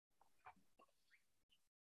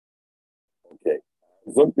Okay.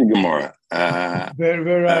 Zok the Gemara.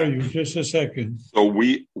 Where are you? Just a second. So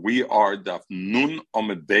we are Daf Nun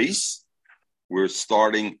Amud Beis. We're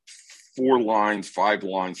starting 5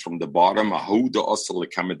 lines from the bottom. Ahuda Asal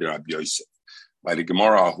Lekamed Rab Yosef. By the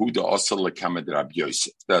Gemara, Ahuda Asal Lekamed Rab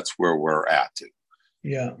Yosef. That's where we're at.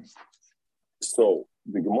 Yeah. So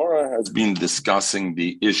the Gemara has been discussing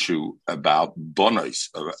the issue about bonos.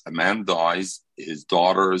 A man dies, his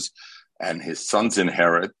daughters and his sons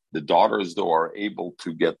inherit. The daughters, though, are able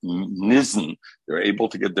to get nizn. They're able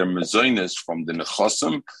to get their mezonos from the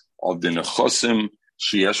nechosim of the nechosim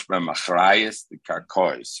sheyesh b'machrayis, the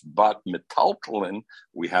karkois. But metaltalin,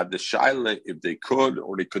 we had the shaila if they could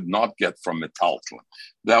or they could not get from metaltalin.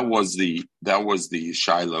 That was the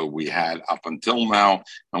shaila we had up until now,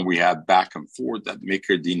 and we had back and forth that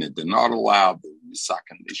Mikra Dina they're not allowed, the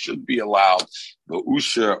Misakan they should be allowed, the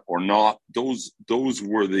Usha or not. Those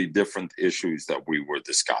were the different issues that we were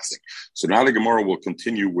discussing. So now the Gemara will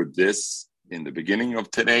continue with this in the beginning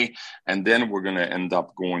of today, and then we're going to end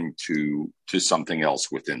up going to something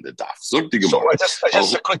else within the daf. So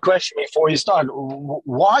just a quick question before you start.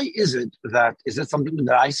 Why is it something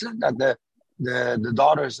that I said that the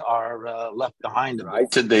daughters are left behind? I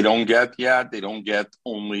said they don't get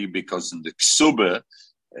only because in the ksuba,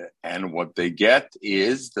 and what they get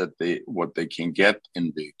is that what they can get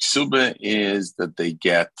in the ksuba is that they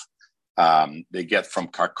get from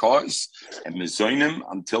karkois and mezonim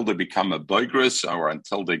until they become a boigris or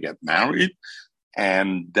until they get married,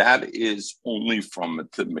 and that is only from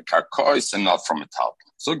karkois and not from a talmud.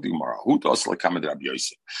 So Gemara, who does lekamed Rabbi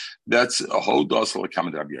Yosef? That's who does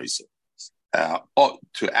lekamed Rabbi Yosef.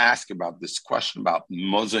 To ask about this question about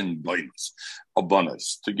mozin bonus,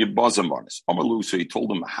 to give bozin bonus. Amalu, so he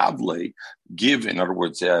told him, Havle, give, in other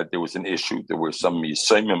words, there was an issue. There were some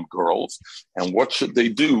Yisaimim girls, and what should they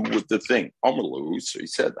do with the thing? Amalu, so he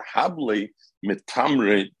said, Havle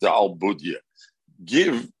mitamre da al budya.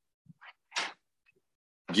 Give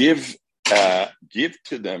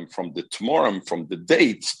to them from the tmorim, from the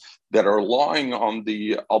dates that are lying on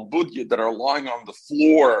the albudya, that are lying on the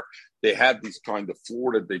floor. They had these kind of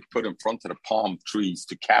floor that they put in front of the palm trees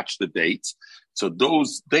to catch the dates. So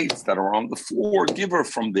those dates that are on the floor, give her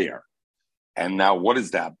from there. And now what is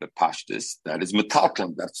that? The pashtis, that is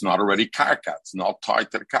metalton. That's not already karka. It's not tied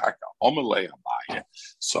to the karka. Omelei Abaye.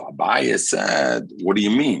 So Abaye said, what do you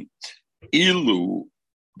mean? Ilu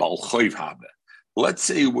balchoiv habe. Let's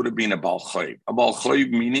say it would have been a balchoiv. A balchoiv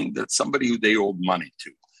meaning that somebody who they owed money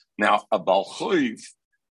to. Now, a balchoiv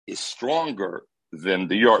is stronger than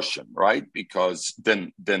the Yorshim, right? Because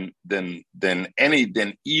then even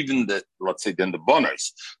the, let's say, then the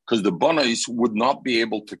Bonais, because the Bonais would not be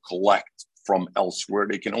able to collect from elsewhere.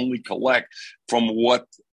 They can only collect from what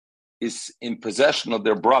is in possession of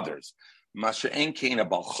their brothers. Masha'en Kain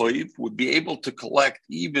Abalchoiv would be able to collect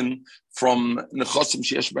even from Nechosim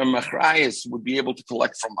Sheyesh Ben Machrayis, would be able to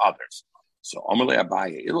collect from others. So Amalei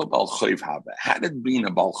Abaye, Ila Balchoiv Habe, had it been a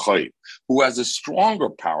Balchoiv who has a stronger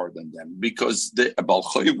power than them, because the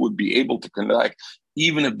Balchoiv would be able to collect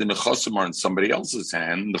even if the Nechosim are in somebody else's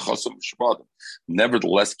hand, Nechosim Shabbatim.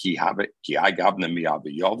 Nevertheless, Ki I Gavne Miyav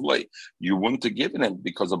Yavle, you wouldn't have given it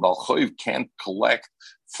because a Balchoiv can't collect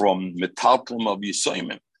from Metaltlum of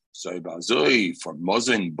Yisoimim. So for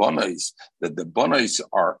Mozin Bonais, that the Bonais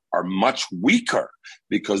are much weaker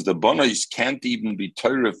because the Bonais can't even be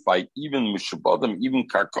terrified, even Mishabadim, even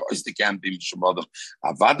Karkos, they can't be Mishabadim.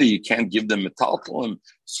 Avada, you can't give them Metaltalim,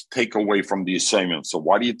 take away from the assignment. So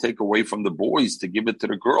why do you take away from the boys to give it to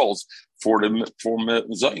the girls for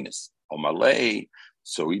Zionis? Omalei.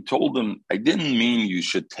 So he told them, I didn't mean you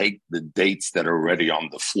should take the dates that are already on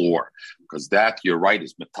the floor, because that, you're right,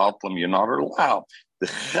 is Metaltalim, you're not allowed. The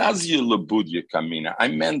chazia lebudya kamina. I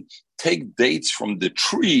meant take dates from the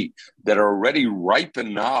tree that are already ripe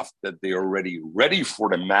enough that they're already ready for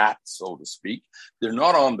the mat, so to speak. They're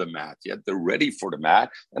not on the mat yet. They're ready for the mat.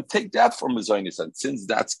 And take that from the Zionis. And since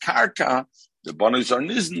that's karka, the bonos are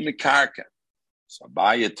nizn mekarka. So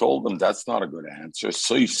Abaye told them that's not a good answer.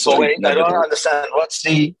 So wait, I don't understand.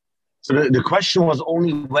 So the question was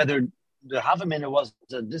only whether the Havamina was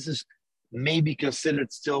that this is maybe considered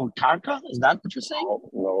still karka? Is that what you're saying?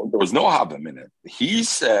 No, there was no habam in it. He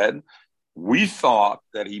said, we thought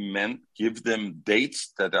that he meant give them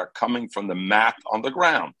dates that are coming from the mat on the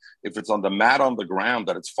ground. If it's on the mat on the ground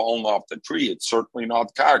that it's fallen off the tree, it's certainly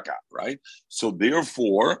not karka, right? So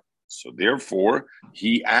therefore,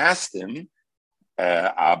 he asked him,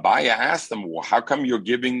 Abaye asked him, well, how come you're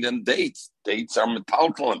giving them dates? Dates are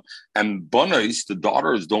metaltalim. And bonos, the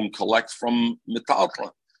daughters, don't collect from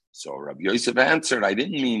metaltalim. So Rabbi Yosef answered, I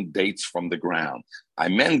didn't mean dates from the ground. I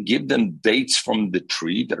meant give them dates from the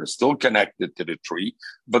tree that are still connected to the tree,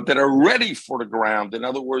 but that are ready for the ground. In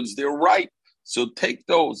other words, they're ripe. So take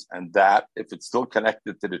those. And that, if it's still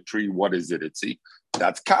connected to the tree, what is it?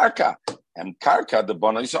 That's karka. And karka, the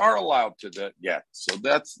banos are allowed to get. So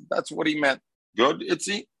that's what he meant. Good,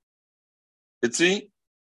 Itzi?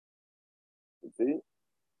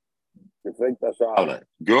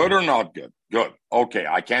 Good or not good? Good. Okay,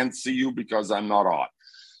 I can't see you because I'm not on.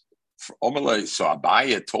 So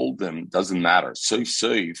Abaye told them, doesn't matter.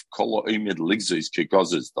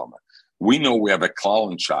 We know we have a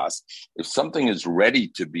klal in Shas. If something is ready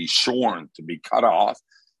to be shorn, to be cut off,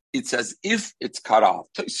 it's as if it's cut off.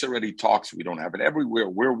 Tais already talks, we don't have it everywhere.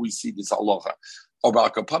 Where we see this halacha,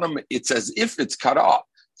 it's as if it's cut off.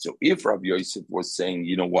 So if Rabbi Yosef was saying,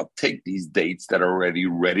 you know what, take these dates that are already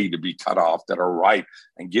ready to be cut off, that are ripe,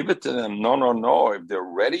 and give it to them. No. If they're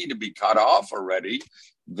ready to be cut off already,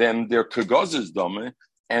 then they're kagozes dome,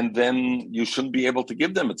 and then you shouldn't be able to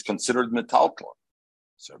give them. It's considered metalkla.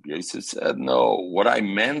 So Rabbi Yosef said, no, what I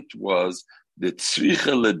meant was the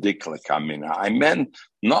tzricha ledikla kamina. I meant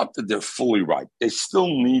not that they're fully ripe. They still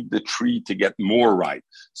need the tree to get more ripe.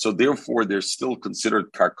 So therefore, they're still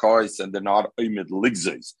considered karkois and they're not oimid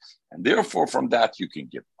ligzes. And therefore, from that, you can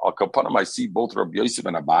give. Al kapanim, I see both Rabbi Yosef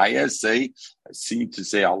and Abaye seem to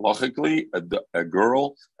say halachically, a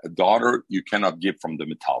daughter, you cannot give from the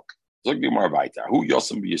metalk. So give more about that. Who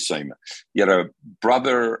Yosem b'Yisayma? You had a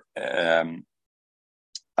brother,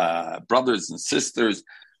 brothers and sisters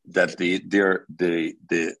that the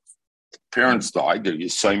parents died, they're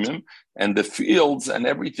Yisayimim, and the fields and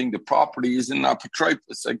everything, the property is in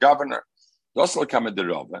Apotropos, a governor.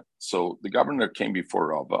 So the governor came before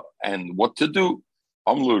Rava, and what to do?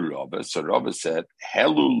 Amlu Rava. So Rava said,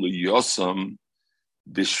 Helu liyosam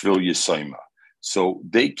bishvil Yisayma. So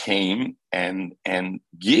they came and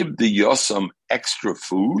give the Yosam extra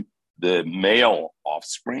food, the male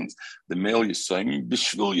offsprings, the male Yisayim,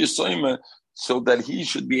 bishvil Yisayma, so that he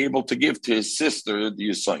should be able to give to his sister the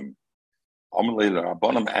Yisayim.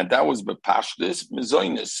 And that was bepashtis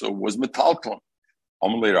mizoinis, so it was metalklon.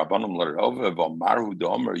 You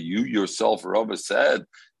yourself, Rava said,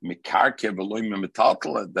 that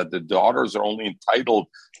the daughters are only entitled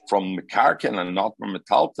from Mekarken and not from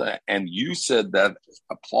Metalta. And you said that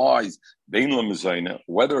applies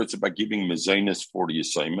whether it's about giving mezainis for the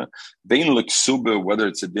Yisayma, whether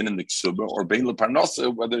it's a din in the ksuba, or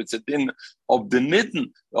parnasa, whether it's a din of the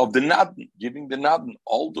nidden, of the nadin, giving the nadin,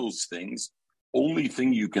 all those things. Only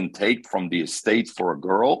thing you can take from the estate for a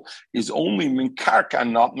girl is only min karka,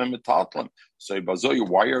 not min metatlan. So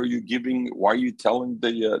why are you telling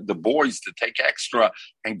the boys to take extra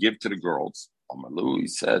and give to the girls? He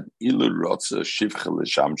said,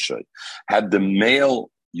 had the male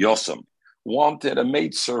Yosem wanted a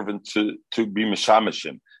maidservant to be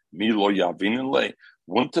mishamishim, milo yavinle,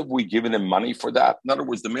 wouldn't have we given him money for that? In other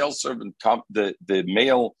words, the male servant, the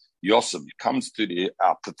male Yosef comes to the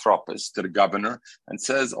Petropis, to the governor, and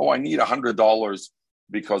says, I need $100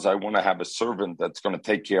 because I want to have a servant that's going to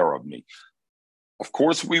take care of me. Of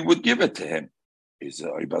course, we would give it to him.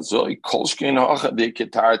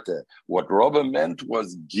 What Rava meant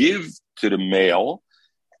was give to the male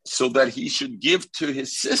so that he should give to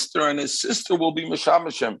his sister, and his sister will be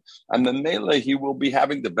Meshameshem. And the mele, he will be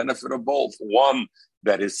having the benefit of both. One,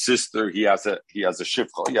 that his sister, he has a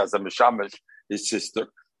shifcha, he has a Meshamesh, his sister.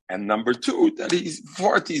 And number two, that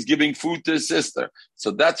he's giving food to his sister.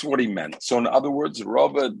 So that's what he meant. So in other words,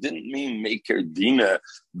 Rava didn't mean make her dina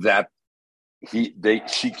that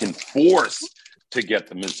she can force to get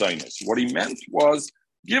the mezainis. What he meant was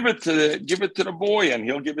give it to the boy, and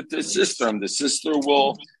he'll give it to his sister, and the sister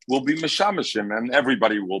will be meshameshim, and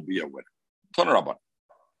everybody will be a winner. Ton Rabban.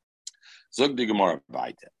 Zog the Gemara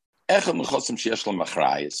weiter. Whether we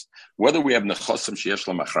have nechosim sheyesh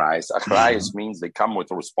lam achrayis means they come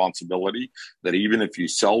with a responsibility that even if you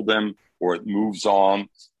sell them or it moves on,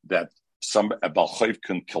 that a balchayv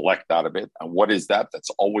can collect out of it. And what is that? That's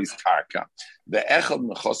always karka. The echad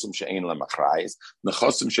nechosim she'ein lam achrayis.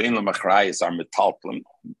 Nechosim she'ein lam achrayis are metalplim,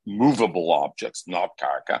 movable objects, not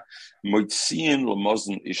karka. Moitziin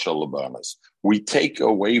lemozin isha lebanas. We take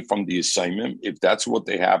away from the assignment, if that's what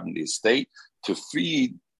they have in the estate, to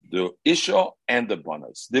feed the Isha and the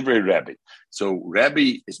Banas. They're very Rebbe. So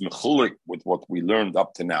Rebbe is mechulik with what we learned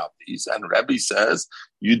up to now. And Rebbe says,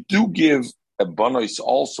 you do give a Banas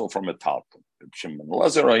also from a Talpum.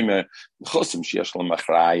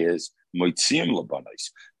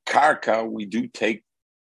 Karka, we do take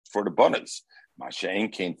for the Banas.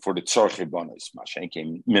 Mashain came for the Tzorche Banas. Mashain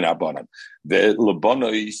came Mina Banan. The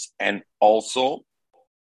Lebanos, and also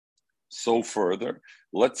So further,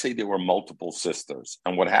 let's say there were multiple sisters,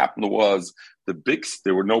 and what happened was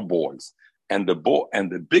there were no boys, and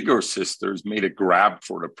the bigger sisters made a grab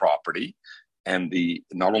for the property, and the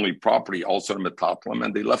not only property, also the metatlam,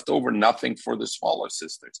 and they left over nothing for the smaller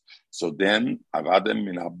sisters. So then, avadim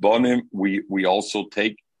min abonim, we also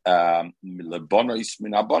take lebonis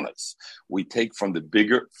min abonis. We take from the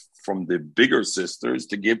bigger sisters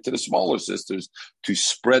to give to the smaller sisters to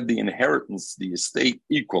spread the inheritance, the estate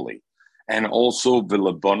equally, and also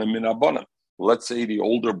v'lebonim min abonim. Let's say the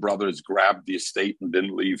older brothers grabbed the estate and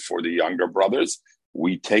didn't leave for the younger brothers.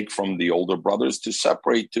 We take from the older brothers to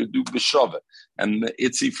separate, to do b'shava. And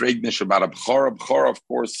it's ifregnish about a b'chor, of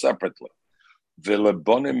course, separately.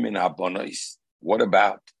 V'lebonim min abonis. What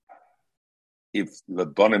about if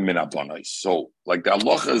lebonim min abonis? So, like the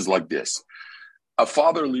halacha is like this. A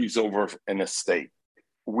father leaves over an estate.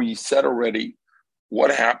 We said already,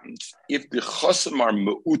 what happens if the chosim are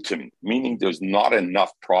me'utim, meaning there's not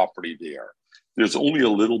enough property there. There's only a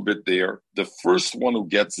little bit there. The first one who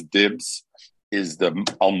gets dibs is the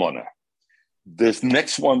almana. This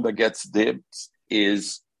next one that gets dibs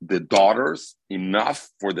is the daughters, enough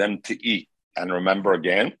for them to eat. And remember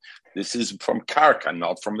again, this is from karka,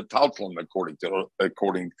 not from metaltalin, according to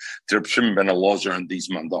Reb Shimon ben Elazar and these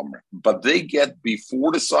mandomer. But they get,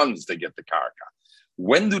 before the sons, they get the karka.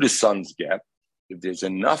 When do the sons get? If there's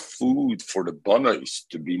enough food for the banais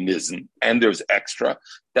to be nizen and there's extra,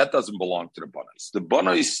 that doesn't belong to the banais. The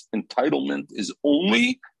banais entitlement is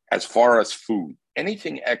only as far as food.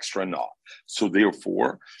 Anything extra, not. So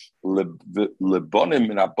therefore, lebanim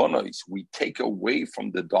min abanais, we take away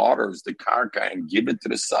from the daughters the karka and give it to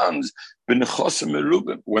the sons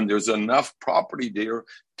when there's enough property there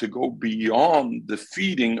to go beyond the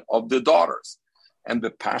feeding of the daughters. And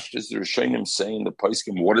the pashtas, the Rishonim saying, the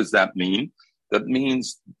Paiskim, what does that mean? That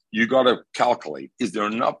means you got to calculate, is there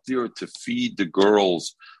enough there to feed the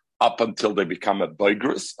girls up until they become a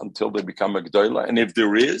bigris, until they become a gdoila? And if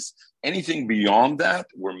there is anything beyond that,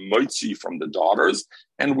 we're mitzi from the daughters,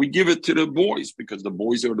 and we give it to the boys, because the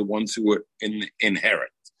boys are the ones who are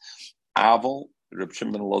inherit. Aval, Reb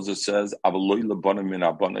Shimon ben Elazar says,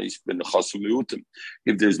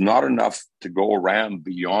 if there's not enough to go around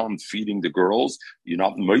beyond feeding the girls, you're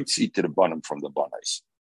not mitzi to the banim from the banis.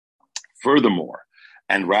 Furthermore,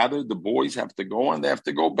 and rather the boys have to go and they have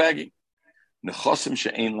to go begging. Nechosim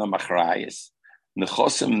she'ein la machrayis.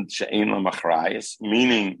 Nechosim she'ein la machrayis,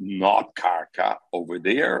 meaning not karka over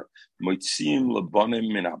there. Moitziim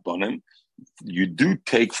lebanim min abanim. You do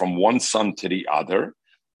take from one son to the other.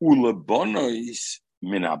 Ulebonois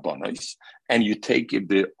min abonois. And you take, if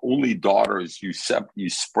the only daughters, you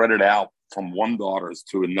spread it out from one daughters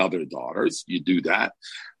to another daughters. You do that.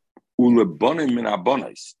 Ulebonim min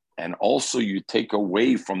abonois. And also you take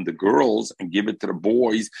away from the girls and give it to the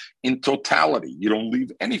boys in totality. You don't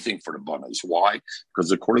leave anything for the banis. Why?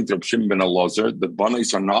 Because according to Reb Shimon ben Elazar, the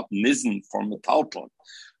banis are not nizen from the talton.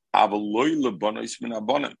 But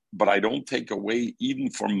I don't take away even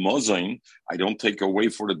from Mozain. I don't take away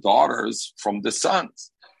for the daughters from the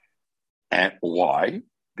sons. And why?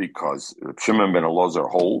 Because Reb Shimon ben Elazar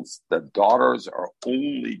holds that daughters are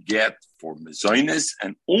only get for mezainis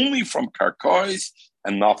and only from karkais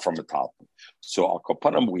and not from a top. So Al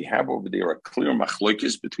Kapanim, we have over there a clear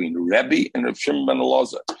machlokes between Rebbe and Reb Shimon ben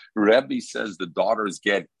Elazar. Rebbe says the daughters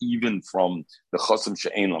get even from the chosim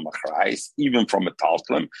she'ein lamachrayis, even from a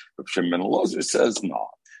taltlim. Reb Shimon ben Elazar says no.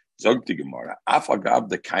 Zog the Gemara, afagav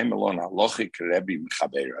the kaimelon halachic Rebbe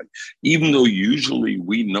mechaberad. Even though usually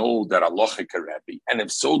we know that halachic Rebbe, and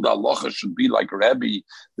if so, the halacha should be like Rebbe,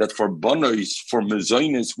 that for banos, for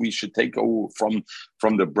mezainis, we should take over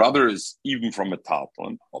from the brothers, even from a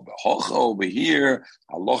talpon. Over here,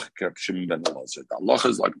 halachic Reb Shimon ben Elazar. The halacha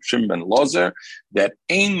is like Reb Shimon ben Elazar, that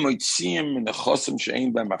ein moitziim in the chosim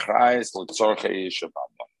she'ein b'machrayis l'tzorchei shabbat.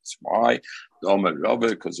 Why?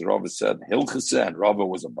 Because Rava said Hilchase, and Rava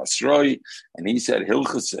was a Basroi, and he said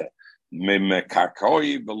Hilchase.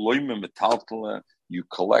 You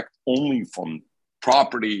collect only from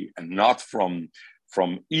property and not from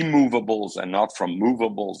immovables and not from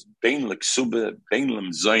movables. Bein leksube, bein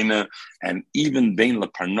lemzaina, and even bein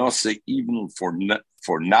leparnase, even for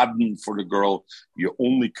nadin for the girl, you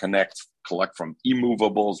only collect from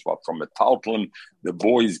immovables, but from a talpon, the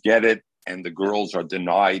boys get it. And the girls are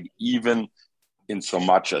denied even in so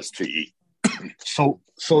much as to eat. So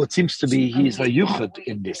it seems to be he's a yuchad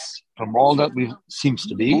in this. From all that we seems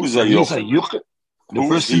to be, he's a yuchad. The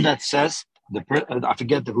person that says I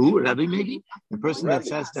forget who, Rabbi maybe, the person that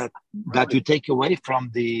says that you take away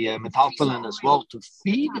from the metaltalin as well to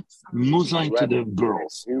feed muzain to the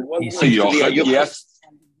girls. Yes.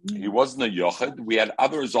 He wasn't a yochid. We had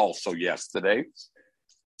others also yesterday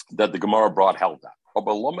that the Gemara brought held that.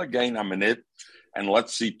 And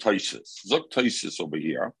let's see Taisus. Zok Taisus over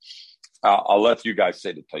here. I'll let you guys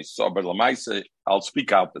say the Taisus. But Lamaisa, I'll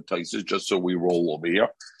speak out the Taisus just so we roll over here.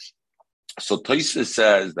 So Taisus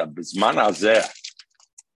says that Bisman Azeh,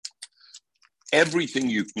 everything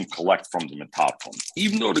you can collect from the metalton.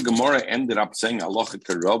 Even though the Gemara ended up saying Halacha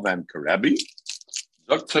Kerov and Kerebi,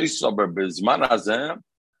 Zok Taisus aber Bisman Azeh,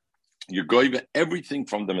 you go over everything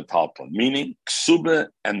from the metalton, meaning Ksube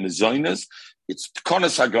and Mezoinas, it's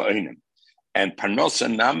Tkonas HaGa'onim, and Parnos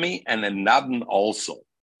and Nami, and a Naden also.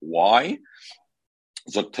 Why?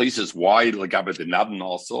 Zoktais why Lagabe the Naden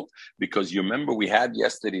also? Because you remember we had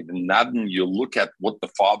yesterday the Naden, you look at what the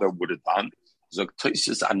father would have done.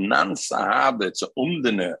 Zoktais Anan Sahaba, it's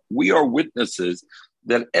Umdene. We are witnesses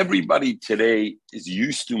that everybody today is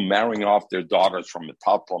used to marrying off their daughters from the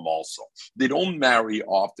Talplam also. They don't marry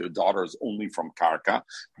off their daughters only from Karka.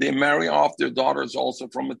 They marry off their daughters also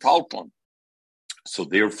from the Talplam. So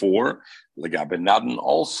therefore, Lagabe Naden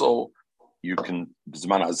also, you can,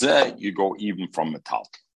 B'zman Hazeh, you go even from metal.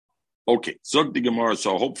 Okay, Zog the Gemara,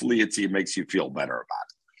 so hopefully it makes you feel better about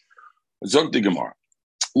it. Zog the Gemara.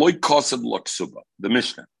 Loi Kosev lo Ksuba, the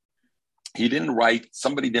Mishnah.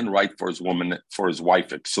 Somebody didn't write for his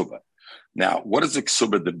wife a Ksuba. Now, what is a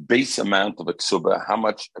Ksuba? The base amount of a Ksuba, how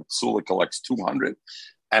much a Psula collects 200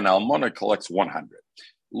 and Almana collects 100.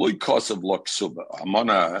 Loi Kosev lo Ksuba,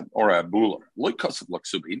 Almana or a Bula. Loi Kosev lo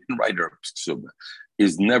Ksuba, he didn't write her a Ksuba.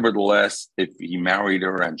 Is nevertheless, if he married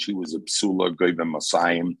her and she was a psula, goyve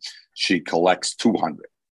masayim, she collects 200.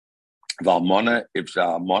 Valmona, if the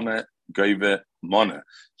almona goyve mona,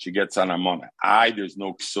 she gets on amona. There's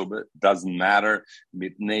no ksuba, doesn't matter.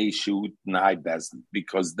 Mitnei shut tnai bezin,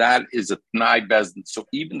 because that is a tnai bezin. So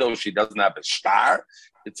even though she doesn't have a star,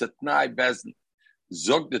 it's a tnai bezin.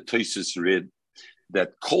 Zog the Toisus read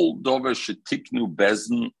that kol dover shetiknu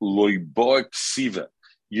bezin loiboa ksiva.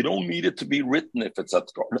 You don't need it to be written if it's at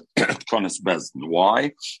Tkonis Bezdin.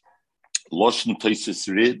 Why? Loshen Toisus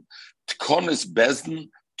read, Tkonis Bezdin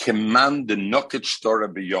command the Noket Shtora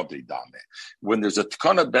B'yodi Dame. When there's a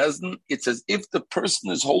Tkona Bezdin, it's as if the person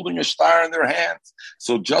is holding a star in their hands.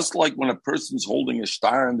 So just like when a person's holding a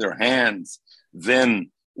star in their hands,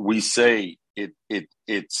 then we say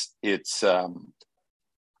it's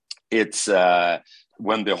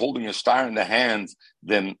when they're holding a star in the hands,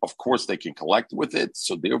 then of course they can collect with it.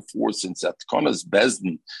 So therefore, since at Konas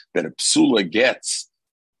Bezdin that a psula gets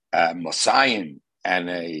Mosayim and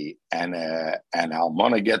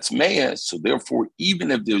Almana gets Meah, so therefore, even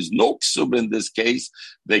if there's no ksuba in this case,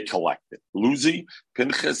 they collect it. Luzi,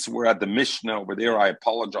 Pinchas, we're at the Mishnah over there. I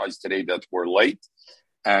apologize today that we're late.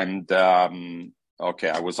 And okay,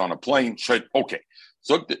 I was on a plane. Okay.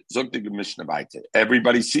 Zog the Mishnah Baite.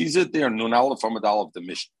 Everybody sees it there. Nun Aleph Amud Aleph the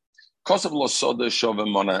Mishnah. Kosev lo soda shove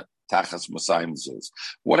mona tachas masayim zuz.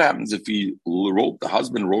 What happens if the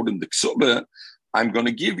husband wrote in the ksuba, I'm going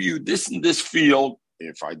to give you this and this field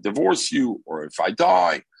if I divorce you or if I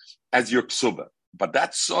die as your ksuba. But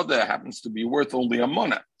that soda happens to be worth only a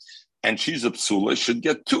mona. And she's a psula, should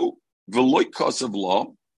get 2. V'loi kosev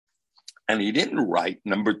lo. And he didn't write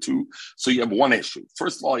number 2. So you have one issue.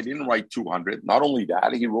 First of all, he didn't write 200. Not only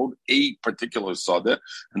that, he wrote a particular sada,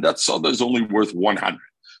 and that sada is only worth 100.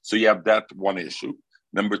 So you have that one issue.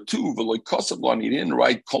 Number 2, v'loy kosev, he didn't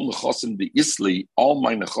write kol nechosim the isli, all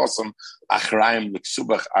my nechosim achrayim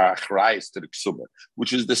l'ksubach are achrayis to the ksubach,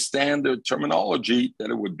 which is the standard terminology that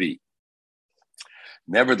it would be.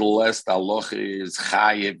 Nevertheless, the halacha is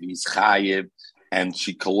chayev, he's chayev, and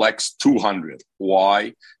she collects 200.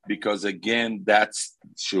 Why? Because again, that's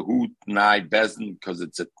shehut tnai bezin, because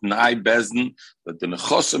it's a tnai bezin, but the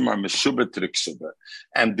nechosim are meshubah to the ksuba,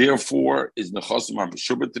 and therefore is nechosim are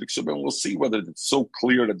meshubah to the ksuba, and we'll see whether it's so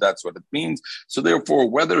clear that that's what it means. So therefore,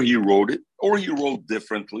 whether he wrote it, or he wrote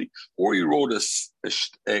differently, or he wrote a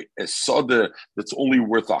soda that's only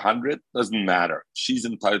worth 100, doesn't matter. She's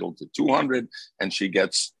entitled to 200, and she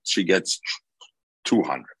gets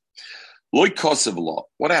 200. Loi kosev law.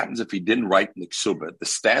 What happens if he didn't write in the ksuba? The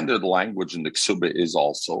standard language in the ksuba is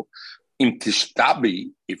also im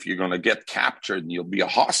tishtabi. If you're going to get captured and you'll be a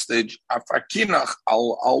hostage, afakinach,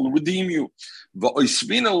 I'll redeem you.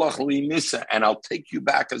 And I'll take you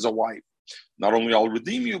back as a wife. Not only I'll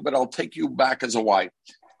redeem you, but I'll take you back as a wife.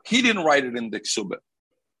 He didn't write it in the ksuba,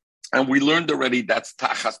 and we learned already that's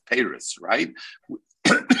tachas peris, right?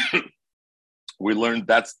 We learned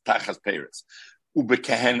that's tachas peris.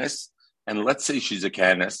 Ubekehenes. And let's say she's a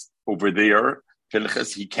kahanes over there,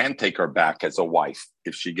 Pinchas, he can't take her back as a wife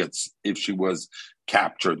if she was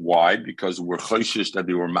captured. Why? Because we're choishish that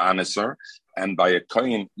they were ma'anis her, And by a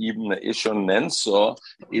kohen, even the isha nensa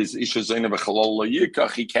is isha zayna b'chalal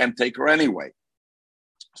yikach. He can't take her anyway.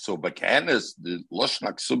 So b'kahanis, the lashon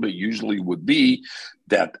ksuba usually would be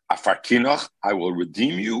that afarkinach, I will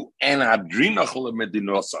redeem you, and adrinach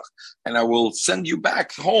lemedinosach, and I will send you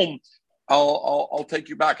back home. I'll take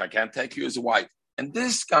you back. I can't take you as a wife. And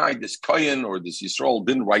this guy, this kohen or this Yisrael,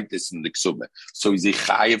 didn't write this in the ksuba. So is he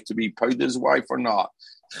chayiv to be paid his wife or not?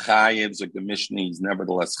 Chayiv, like the Mishnah, is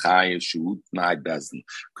nevertheless chayiv shehut t'nai bezdin,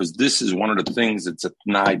 because this is one of the things. It's a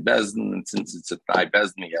t'nai bezdin, and since it's a t'nai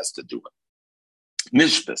bezdin, he has to do it.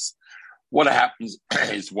 Mishpas. What happens?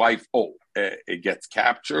 His wife, it gets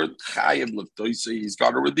captured. Chayiv leftoisa, he's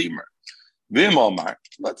got a redeemer. Vim Omar.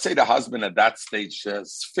 Let's say the husband at that stage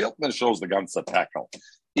says, "Filtman shows the ganze tackle.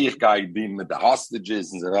 Ich gehe dem mit the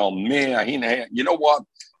hostages and say, you know what?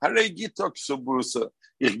 Harei gitok subusa.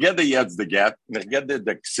 Ich gebe jetzt the get, ich gebe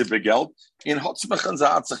the ksibegeld. In Hotzmach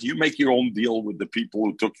and you make your own deal with the people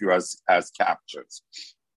who took you as captures.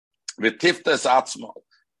 V'tiftes atzmo.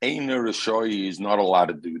 Einer Rishoyi is not allowed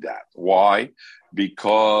to do that. Why?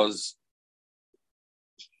 Because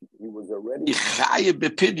he was already chayiv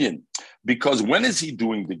b'pidyon. Because when is he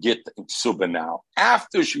doing the get in Ksuba now?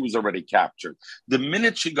 After she was already captured. The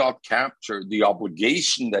minute she got captured, the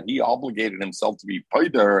obligation that he obligated himself to be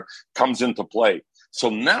paid her comes into play.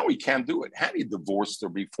 So now he can't do it. Had he divorced her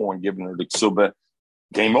before and given her the Ksuba,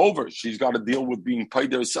 game over. She's got to deal with being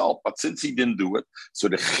paid herself. But since he didn't do it, so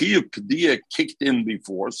the Chiyuv P'diyah kicked in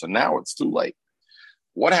before, so now it's too late.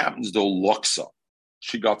 What happens though, Loksa?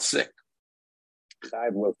 She got sick.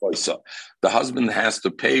 The husband has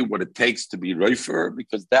to pay what it takes to be roifer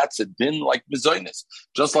because that's a din like mezainis.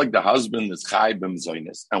 Just like the husband is chai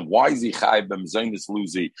b'mezainis. And why is he chai b'mezainis,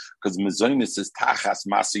 Lucy? Because mezainis is tachas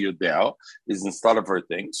masi yodeo, is instead of her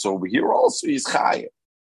thing. So over here also he's chai.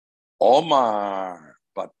 Omar.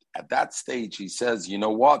 But at that stage he says, you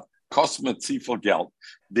know what? Kosmet tzifel geld.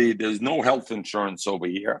 There's no health insurance over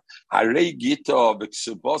here.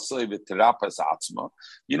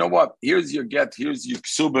 You know what? Here's your get. Here's your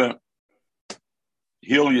ksuba.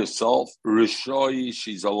 Heal yourself. Rishoi.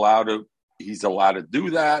 He's allowed to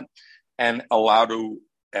do that, and allowed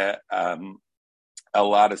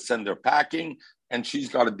to send her packing, and she's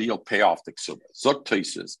got a deal pay off the ksuba. Zok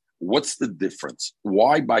Tosis. What's the difference?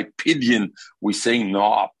 Why by pidyon we say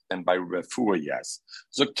no and by refuah yes?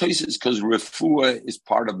 Zoktosis because refuah is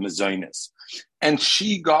part of mezainis, and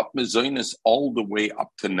she got mezainis all the way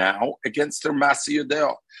up to now against her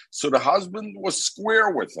masiyadel. So the husband was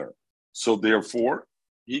square with her. So therefore,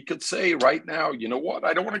 he could say right now, you know what?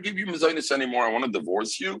 I don't want to give you mezainis anymore. I want to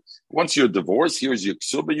divorce you. Once you're divorced, here's your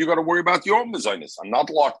ksuba. You got to worry about your own mezainis. I'm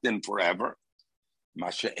not locked in forever.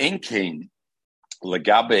 Masha enkein.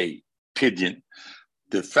 Legabe pidyon,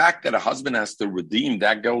 the fact that a husband has to redeem,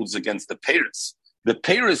 that goes against the Paris. The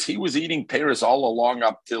Paris, he was eating Paris all along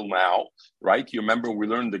up till now, right? You remember we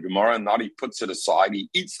learned the Gemara, and now he puts it aside.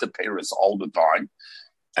 He eats the Paris all the time.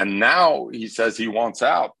 And now he says he wants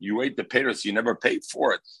out. You ate the Paris, you never paid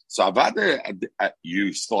for it. So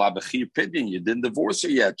you still have a chiv pidyon. You didn't divorce her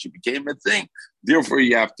yet. She became a thing. Therefore,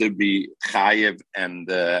 you have to be chayiv, and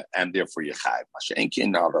therefore you're chayiv. Mashenki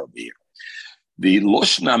not over here. The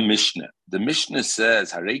Loshna Mishnah, the Mishnah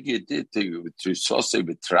says,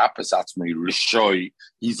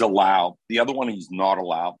 he's allowed. The other one, he's not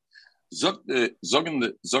allowed. Zog the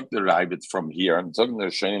Rabbits from here, and Zog the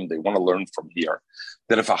Rishonim, they want to learn from here,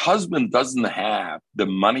 that if a husband doesn't have the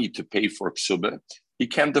money to pay for ksuba, he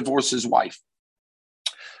can't divorce his wife.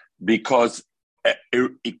 Because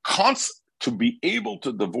to be able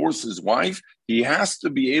to divorce his wife, he has to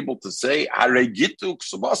be able to say, Aregitu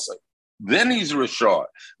ksubasai. Then he's Rishah.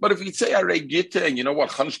 But if he'd say, Aregita, and you know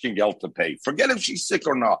what, Chanshkin geld to pay. Forget if she's sick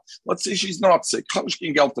or not. Let's say she's not sick.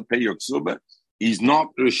 Chanshkin geld to pay your ksuba. He's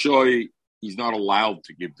not Rishah. He's not allowed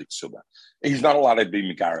to give the ksuba. He's not allowed to be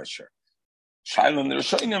Megarasher. Shailan the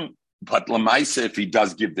Rishonim. But Lamaisa, if he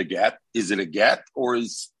does give the get, is it a get or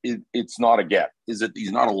it's not a get? Is it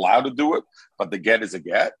he's not allowed to do it, but the get is a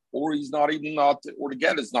get, or the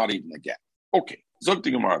get is not even a get? Okay. Zog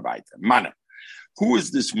the Gemara Baita. Mana. Who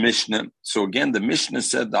is this Mishnah? So again, the Mishnah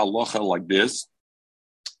said the halacha like this.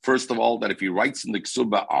 First of all, that if he writes in the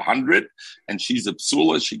ksuba 100 and she's a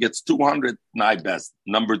psula, she gets 200 nai best.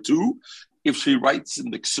 Number two, if she writes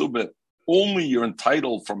in the ksuba, only you're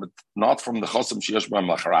entitled from it, not from the chosim sheyesh b'hem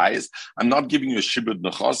lacharayis. I'm not giving you a shibud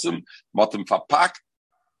nechosim, matim fapak.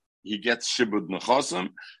 he gets shibud nechosim.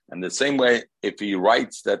 And the same way, if he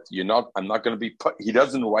writes that I'm not going to be, he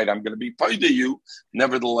doesn't write, I'm going to be paid to you.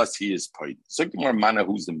 Nevertheless, he is paid. So Gemara Mana,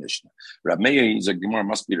 who's the Mishnah? Rab Meir, he's a Gemara,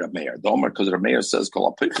 must be Rab Meir. Because Rab Meir says,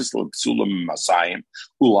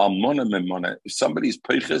 if somebody's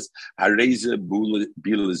peiches, hareze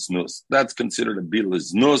bilas nus. That's considered a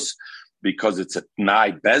bilas nus because it's a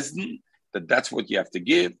tnai bezdin, that's what you have to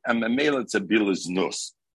give. And memela, it's a bilas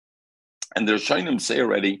nus. And the Rishonim say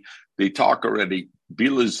already, they talk already,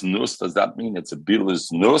 bilas nus, does that mean it's a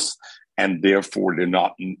bilas nus? And therefore they're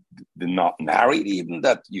not married, even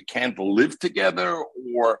that you can't live together,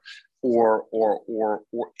 or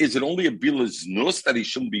is it only a bilas nus that he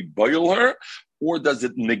shouldn't be boil her, or does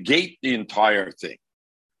it negate the entire thing?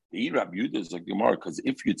 The Rab Yehuda is a Gemara, because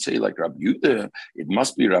if you'd say like Rab Yehuda, it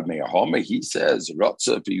must be Rab Meir Hama. He says,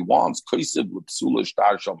 if he wants, if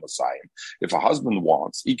a husband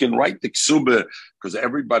wants, he can write the ksuba, because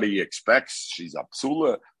everybody expects she's a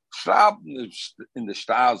psula. In the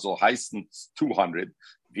Shtazl heißen 200.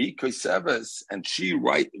 And she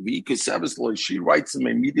writes him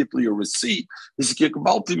immediately a receipt. He says,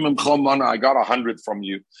 I got 100 from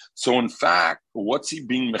you. So in fact, what's he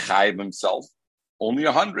being mechayev himself? Only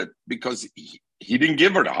 100, because he didn't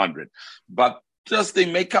give her the 100. But just they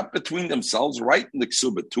make up between themselves, right in the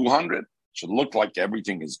ksuba 200. Should look like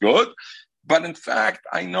everything is good. But in fact,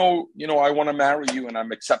 I know, I want to marry you and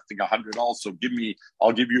I'm accepting 100 also.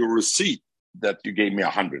 I'll give you a receipt that you gave me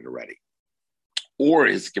 100 already. Or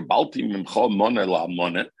is gebalti mimcha mona la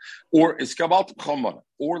mona, or is gebalti mona,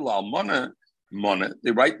 or la mona mona.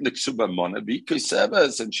 They write in the ksuba mona,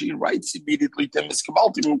 because and she writes immediately to is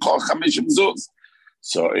gebalti mimcha chamishim zuz.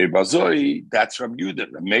 So Ebazoi, that's Rab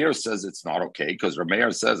Yehuda. Rab Meir says it's not okay, because Rab Meir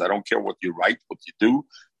says, I don't care what you write, what you do,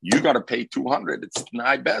 you got to pay 200. It's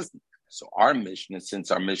T'nai Bezdin. So our Mishnah, since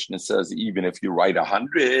our Mishnah says even if you write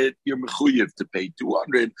 100, you're mechuyev to pay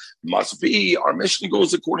 200, must be, our Mishnah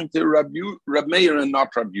goes according to Rab Meir and not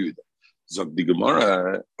Rab Yehuda. Zog the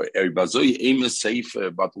Gemara, but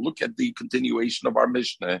look at the continuation of our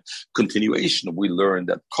Mishnah. We learned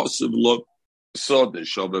that Kosev lo Soda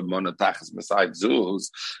Shaveh Monatachas Mesai Zuz.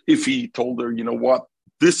 If he told her, you know what,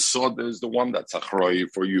 this Soda is the one that's achroi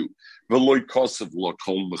for you.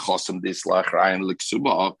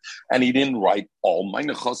 And he didn't write all my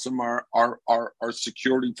nechosim are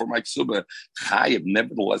security for my ksuba. Chayev,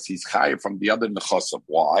 nevertheless, he's chayev from the other nechosim.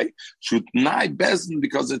 Why? Should tnai bezin,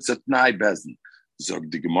 because it's a tnai bezin. Zog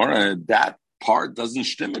the Gemara, that part doesn't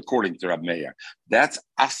stem according to Rab Meir. That's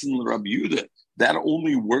asin Rab Yehuda. That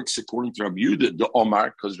only works according to Rab Yehuda, the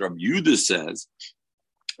Omar, because Rab Yehuda says,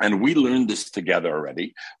 and we learned this together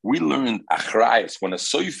already. We learned achrayas. When a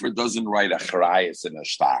sofer doesn't write achrayas in a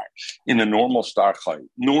star, in a normal star chay,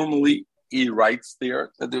 normally he writes there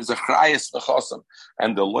that there's achrayas nechosim,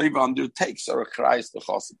 and the loiv undertakes are achrayas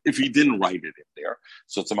nechosim. If he didn't write it in there,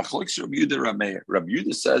 so it's a machlokes Rab Yehuda Rab Meir. Rab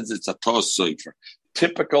Yehuda says it's a tos sofer.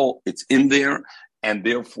 Typical, it's in there, and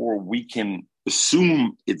therefore we can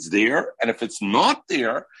assume it's there, and if it's not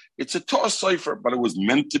there, it's a tos cipher, but it was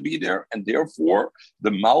meant to be there, and therefore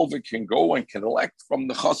the malva can go and collect from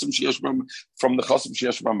the chasim sheyeshbam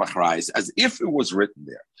machrayis as if it was written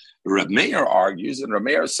there. Reb Meir argues, and Reb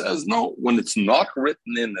Meir says no. When it's not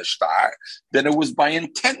written in the star, then it was by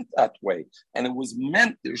intent that way, and it was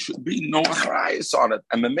meant there should be no achrayis on it,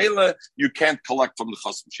 and memela you can't collect from the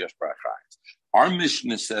chasim sheyeshbam machrayis. Our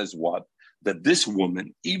Mishnah says what? That this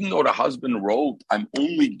woman, even though the husband wrote, I'm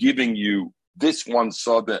only giving you this one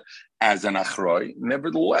soda as an achroi,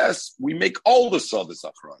 nevertheless, we make all the sodas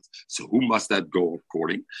achroi. So who must that go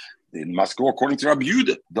according? It must go according to Rabbi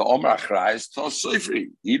Yehuda. The Omer achroi is tos soifri.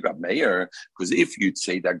 Rabbi Meir, because if you'd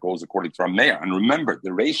say that goes according to Rabbi Meir, and remember,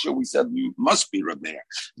 the ratio we said must be Rabbi Meir,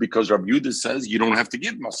 because Rabbi Yehuda says you don't have to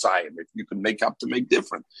give Messiah if you can make up to make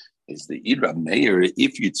different. Is the Rab Meir,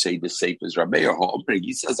 if you'd say the safe is Rab Meir,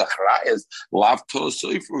 he says achrayas lav tos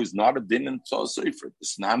sofer is not a din in tos sofer.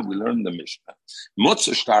 This nan we learn in the Mishnah.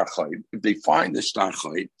 Motza shtar chayv, if they find the shtar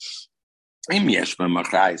chayv,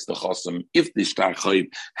 if the shtar chayv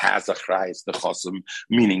has achrayas the chosim,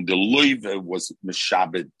 meaning the loive was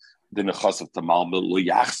mishabed the nechas of tamalma lo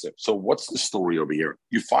yachser. So what's the story over here?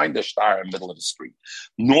 You find a shtar in the middle of the street.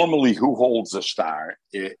 Normally, who holds a shtar?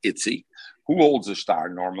 Itzi. Who holds a star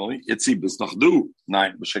normally? Itzi bis noch du.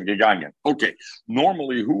 Nein, b'shen gegangen. Okay.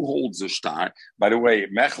 Normally, who holds a star? By the way,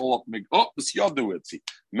 Mechel hat me, bis yodu Itzi.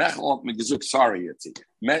 Mechel hat me gezuk, sorry Itzi.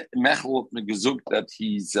 Mechel hat me gezuk that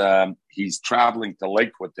he's traveling to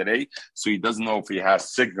Lakewood today, so he doesn't know if he has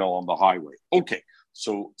signal on the highway. Okay.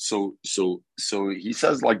 So he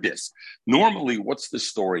says like this. Normally, what's the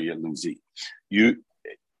story, Luzi? Who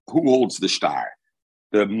holds the star?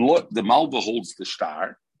 The Malva holds the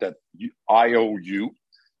star that I owe you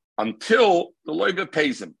until the Loiva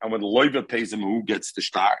pays him. And when the Loiva pays him, who gets the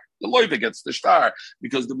star? The Loiva gets the star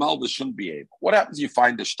because the Malva shouldn't be able. What happens if you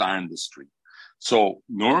find the star in the street? So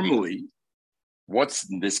normally, what's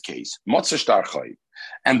in this case? Motza star chayiv.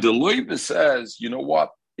 And the Loiva says, you know what?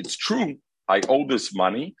 It's true. I owe this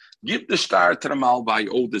money. Give the star to the Malva. I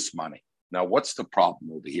owe this money. Now, what's the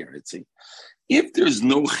problem over here? If there's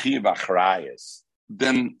no chiv achrayas,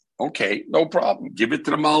 then okay, no problem. Give it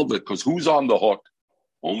to the Malva because who's on the hook?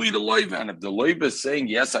 Only the Loiva. And if the Loiva is saying,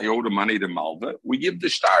 yes, I owe the money to Malva, we give the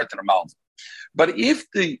star to the Malva. But if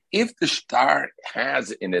the star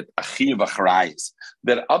has in it a chiv achrayas,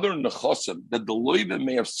 that other nechosim that the Loiva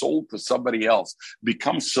may have sold to somebody else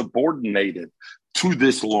becomes subordinated to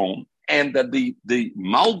this loan, and that the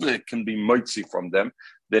Malva can be mitzi from them,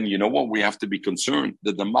 then you know what? We have to be concerned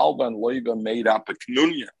that the Malva and Loiva made up a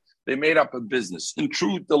knunya. They made up a business. In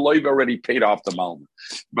truth, the Loiva already paid off the Malva.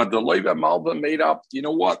 But the Loiva Malva made up, you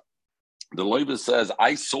know what? The Loiva says,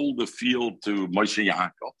 I sold the field to Moshe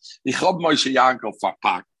Yankel. Ich hab Moshe Yankel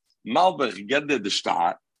verpackt. Malva gedde the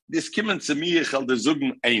star. This kimmen to me, the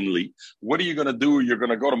zugen ainly. What are you going to do? You're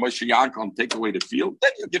going to go to Moshe Yankel and take away the field?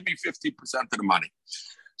 Then you give me 50% of the money.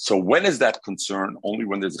 So when is that concern? Only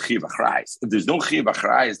when there's a chiv achrayas. If there's no chiv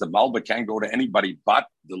achrayas, the Malva can't go to anybody but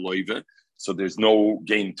the Loiva. So there's no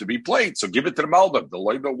game to be played. So give it to the Malva. The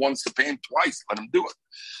Loiva wants to pay him twice. Let him do it.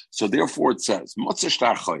 So therefore it says, if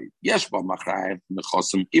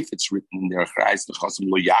it's written in there,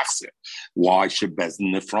 why should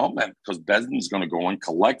Bezdin from him? Because Bezdin is going to go and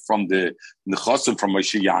collect from the Nechosim from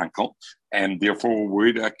Moshe Yankel, and therefore we're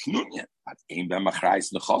worried about Knunya.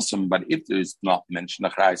 But if there is not mentioned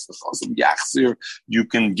Yachzir, you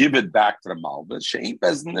can give it back to the Malva. Shein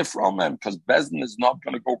Bezdin from him, because Bezdin is not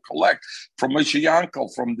going to go collect from Moshe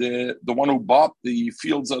Yankel, from the one who bought the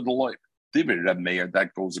fields of the Loiva. Reb Meir,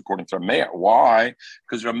 that goes according to Reb Meir. Why?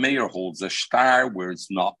 Because Reb Meir holds a star where it's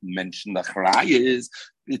not mentioned achrayas.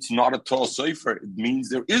 It's not a Torah Sefer. It means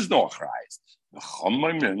there is no achrayas.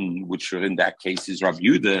 Which in that case is Rav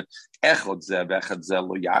Yehuda,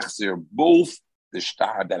 both the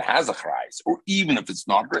star that has a achrayas, or even if it's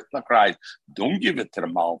not written achrayas, don't give it to the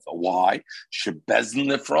Malva. Why? Should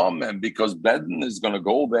Bezdin it from him? Because Bezdin is going to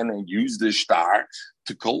go then and use the star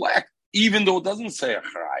to collect, even though it doesn't say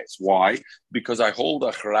achrayas. Why? Because I hold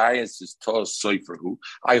achrayas is tos soiferhu.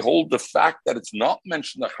 I hold the fact that it's not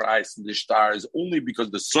mentioned achrayas in the star is only because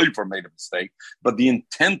the soifer made a mistake, but the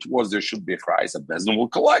intent was there should be achrayas, and Bezdin will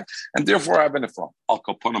collect, and therefore I have it from. Al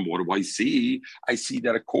kaponim, what do I see? I see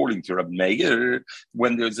that according to Reb Meir,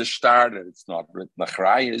 when there's a star that it's not written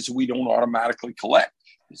achrayas, we don't automatically collect.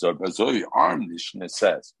 So our Mishnah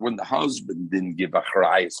says, when the husband didn't give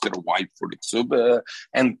achrayas to the wife for the ksuba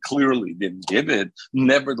and clearly didn't give it,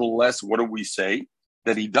 nevertheless, what do we say?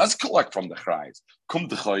 That he does collect from the achrayas. Kum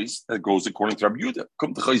t'chais, that goes according to Rabbi Yehuda.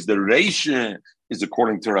 Kum t'chais, the reisha is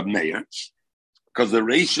according to Rabbi Meir, because the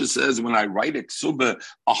reisha says when I write a ksuba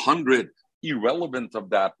 100, irrelevant of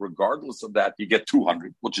that, regardless of that, you get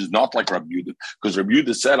 200, which is not like Rabbi Yehuda, because Rabbi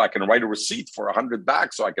Yehuda said I can write a receipt for 100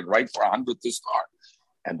 back, so I can write for 100 to start.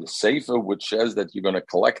 And the Sefer, which says that you're going to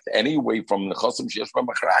collect anyway from the Chosim Sheshma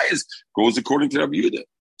Machrayas, goes according to Rabbi Yehuda.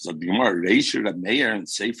 So the Gemara, Reisha, Rabbi Meir, and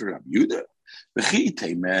Sefer Rabbi Yehuda.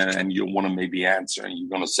 And you'll want to maybe answer, and you're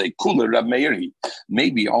going to say, Kula Rabbi Meir.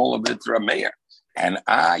 Maybe all of it's Rabbi Meir. And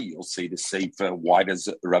you'll say the Sefer, why does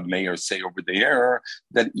Rabbi Meir say over there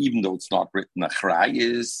that even though it's not written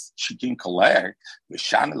Achrayas, she can collect?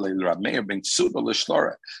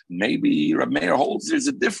 Maybe Rabbi Meir holds there's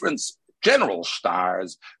a difference. General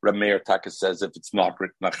stars, Reb Meir Taka says if it's not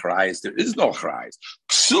written achrayas, there is no achrayas.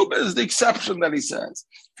 Ksuba is the exception that he says.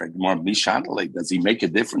 Does he make a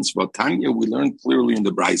difference? Well, Tanya, we learned clearly in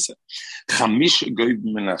the Brisa.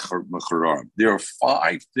 There are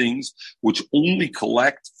 5 things which only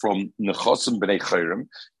collect from Nechosim B'nei Chayrim.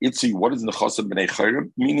 Itzi, what is Nechosim B'nei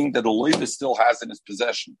Chayrim? Meaning that the Loiva still has in his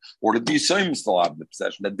possession, or the Disayim still have in the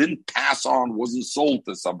possession, that didn't pass on, wasn't sold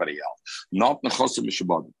to somebody else. Not Nechosim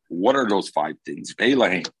Mishabadim. What are those 5 things?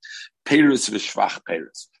 Beilahim, Peres v'shvach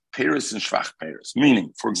Peres. Peres and shvach Peres.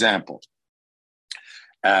 Meaning, for example,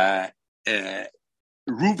 Reuven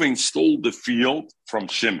stole the field from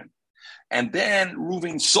Shimon. And then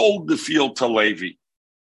Reuven sold the field to Levi.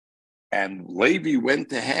 And Levi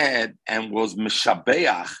went ahead and was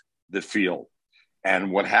Meshabeach the field.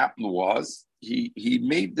 And what happened was he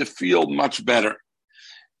made the field much better.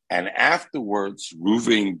 And afterwards,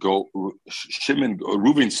 Reuven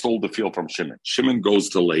stole the field from Shimon. Shimon goes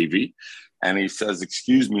to Levi and he says,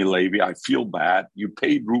 excuse me, Levi, I feel bad. You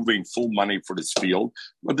paid Reuven full money for this field,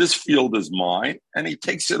 but this field is mine. And he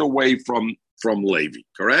takes it away from Levi,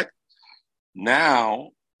 correct? Now,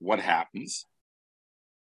 what happens?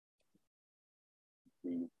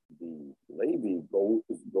 The Levi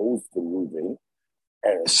goes to Reuven.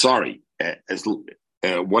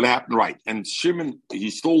 What happened? Right. And Shimon, he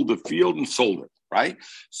stole the field and sold it, right?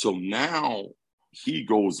 So now he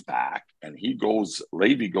goes back and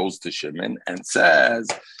Levi goes to Shimon and says,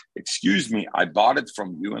 excuse me, I bought it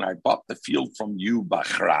from you and I bought the field from you,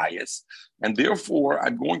 Bachrayas, and therefore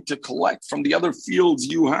I'm going to collect from the other fields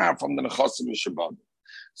you have from the Nechasim Shabbat.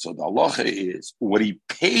 So the halacha is what he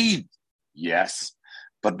paid, yes,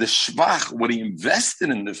 but the shvach, what he invested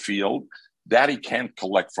in the field, that he can't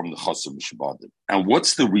collect from the Chasim Shabbat. And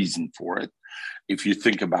what's the reason for it? If you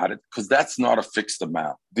think about it, because that's not a fixed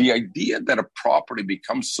amount. The idea that a property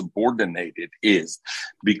becomes subordinated is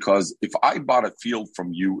because if I bought a field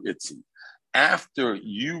from you, Itzi, after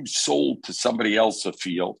you sold to somebody else a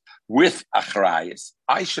field with achrayas,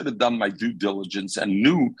 I should have done my due diligence and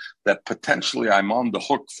knew that potentially I'm on the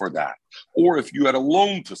hook for that. Or if you had a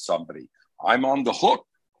loan to somebody, I'm on the hook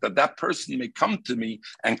that person may come to me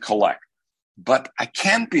and collect. But I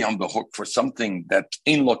can't be on the hook for something that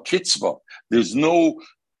in lo kitzvah, there's no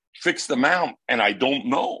fixed amount, and I don't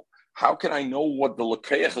know. How can I know what the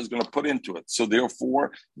lekeach is going to put into it? So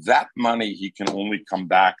therefore, that money he can only come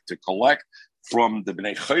back to collect from the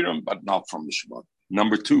Bnei Chayrim, but not from the Shabbat.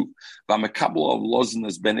 Number two,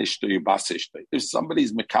 if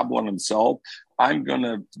somebody's mekabel on himself, I'm going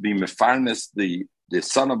to be mefarnes the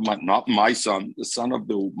son of not my son, the son of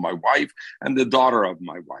my wife and the daughter of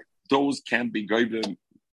my wife. Those can't be given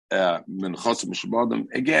min chasim shabadim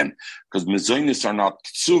again, because mezonis are not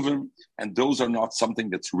ksuvim, and those are not something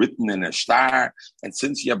that's written in a shtar. And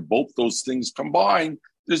since you have both those things combined,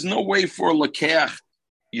 there's no way for a lekeach.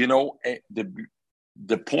 You know,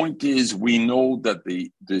 the point is, we know that the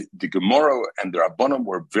Gemara and the Rabbanim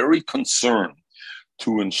were very concerned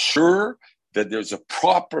to ensure that there's a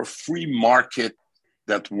proper free market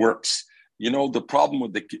that works. You know, the problem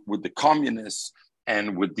with the communists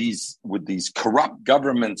and with these corrupt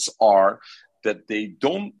governments are that they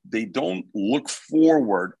don't look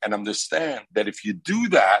forward and understand that if you do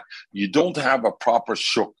that, you don't have a proper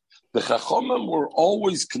shuk. The Chachamim were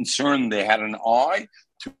always concerned. They had an eye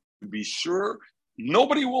to be sure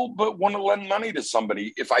nobody will want to lend money to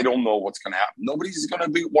somebody if I don't know what's going to happen. Nobody's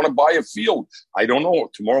going to want to buy a field. I don't know.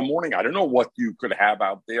 Tomorrow morning, I don't know what you could have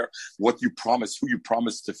out there, what you promised, who you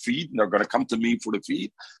promised to feed, and they're going to come to me for the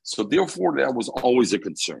feed. So therefore, that was always a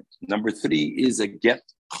concern. Number three is a get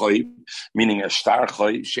chayv, meaning a shtar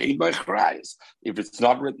chayv, she'ein by achrayas. If it's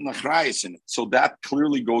not written achrayas in it. So that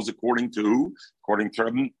clearly goes according to who?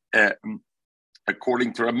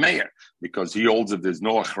 According to a mayor, because he holds if there's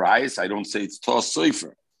no achrayas, I don't say it's tos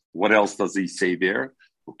sofer. What else does he say there?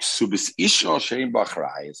 Ksubis isha shein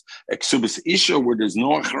b'achrayas. Ksubis isha where there's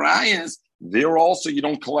no achrayas, there also you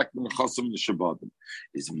don't collect the nechasim v'shabadim.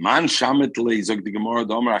 Is man shamet leizog the gemara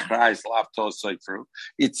domer achrayas lav tos sofer.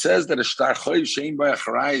 It says that a shtar chayv shein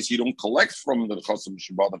b'achrayas you don't collect from the nechasim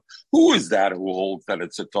v'shabadim. Who is that who holds that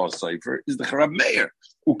it's a tos sofer? Is the Rab Meir.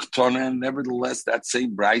 Uktona, nevertheless, that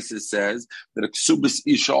same Brisa says that a ksubis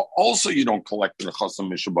isha also you don't collect the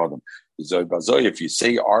nechasim v'shabadim. If you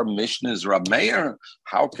say our Mishnah is Rab Meir,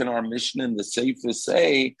 how can our Mishnah in the Sefer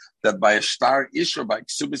say that by a shtar isha, by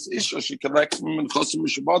ksubis isha, she collects from nechasim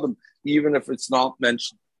v'shabadim, even if it's not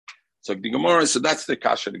mentioned? So the Gemara, so that's the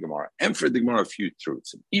kasha of the Gemara. And for the Gemara, a few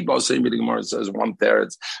truths. Iba saying the Gemara says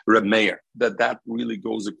 1/3 Rab Meir, that really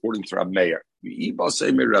goes according to Rab Meir. Iba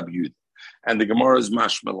saying Rab Yud. And the Gemara is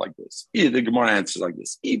mashma like this. The Gemara answers like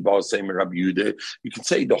this. You can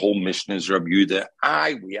say the whole Mishnah is Rabbi Yehuda.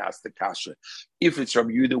 We ask the kasha. If it's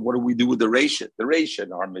Rabbi Yehuda, what do we do with the Reisha? The Reisha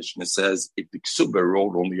in our Mishnah says if the Ksuba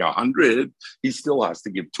wrote only 100, he still has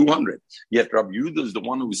to give 200. Yet Rabbi Yehuda is the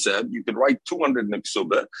one who said you can write 200 in the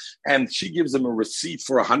Ksuba, and she gives him a receipt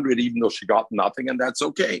for 100 even though she got nothing, and that's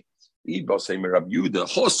okay. Why does Rabbi Yehuda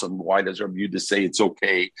say it's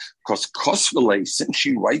okay? Because Kosvele, since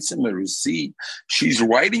she writes him a receipt, she's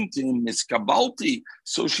writing to him miskabalti,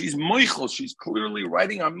 so she's Michael. She's clearly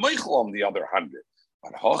writing on Michael on the other 100.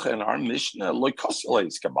 But Hocha in our Mishnah, like Kosvele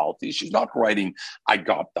is kabalti, she's not writing I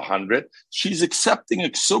got the 100. She's accepting a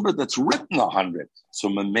ksuba that's written 100. So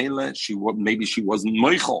Mamela, maybe she wasn't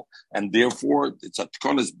Michael, and therefore it's a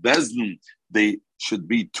tkonas bezdin. They should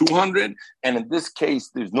be 200, and in this case,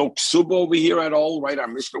 there's no ksuba over here at all, right? Our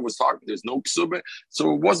Mishnah was talking, there's no ksuba,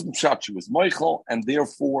 so it wasn't Pshat, she was Michael, and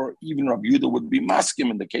therefore, even Rabbi Yehuda would be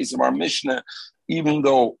maskim in the case of our Mishnah, even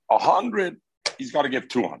though 100, he's got to give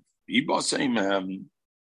 200.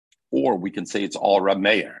 Or we can say it's all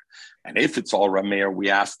Rameir. And if it's all Rameir, we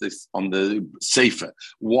ask this on the Sefer.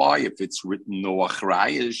 Why, if it's written Noach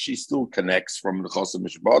Raya, she still connects from the Chosim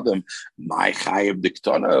Mishpadim. My Chayev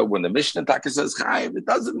Diktana, when the Mishnah Taka says Chayev, it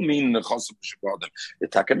doesn't mean the Chosim Mishpadim.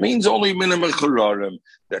 It Taka means only Minim Chararim,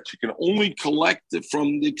 that you can only collect it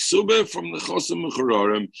from the Ksubah, from the Chosim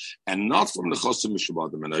Chararim, and not from the Chosim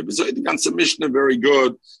Mishpadim. And I was saying the Mishnah very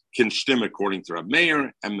good, can stem according to Rab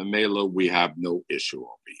Meir, and the Mela, we have no issue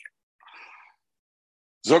over here.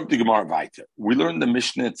 Zog the Gemara weiter. We learned the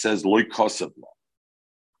Mishnah, it says, Loi Kosev Lo.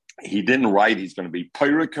 He didn't write he's going to be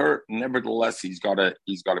Pyriker. Nevertheless, he's got to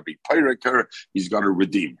be Pyriker. He's got to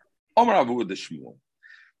redeem. Omar Avu de Shmuel.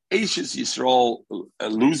 Eishes Yisrael,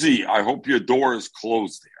 Luzi, I hope your door is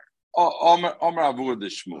closed there. Omar Avu de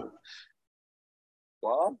Shmuel.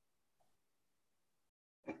 What?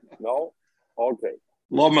 No? Okay.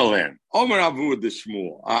 Lomalan. Omer Avu de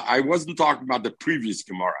Shmuel. I wasn't talking about the previous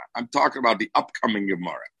Gemara. I'm talking about the upcoming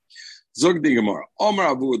Gemara. Zog the Gemara. Omer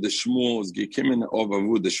Avu de Shmuel is gekimen of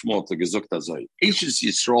Avu de Shmuel to gezukt azay. Eishes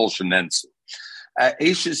Yisrael shenensu.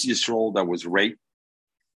 Eishes Yisrael that was raped.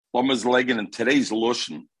 Loma's legging in today's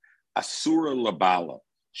Lushan. Asura labala.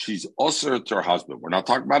 She's usher to her husband. We're not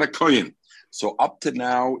talking about a kohen. So up to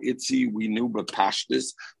now, we knew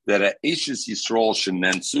b'pashtis that a Eishes Yisrael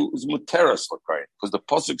shenensu is muteras l'kohen, because the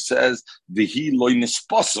pasuk says v'hi loy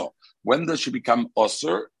nisposa. When does she become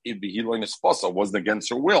usher? If v'hi loy nisposa wasn't against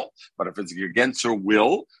her will, but if it's against her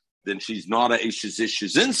will, then she's not a Eishes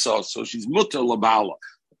Ishizinsa, so she's muter labala.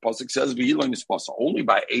 The pasuk says v'hi loy nisposa. Only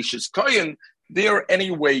by Eishes kohen there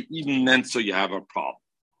anyway. Even then, so you have a problem.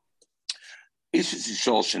 Eishes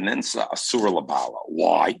Yisrael shenensa asura labala.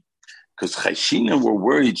 Why? Because Chayshina were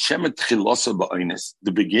worried, Shemet Chilosa ba'oines.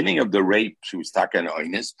 The beginning of the rape, she was taken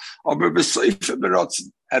oines.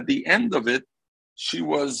 At the end of it, she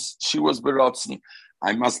was berotzen.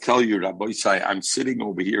 I must tell you, Rabbi Isai, I'm sitting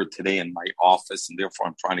over here today in my office, and therefore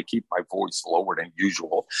I'm trying to keep my voice lower than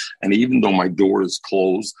usual. And even though my door is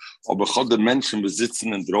closed, aber ich habe den Menschen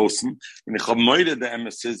besitzen in draußen, und ich habe meide der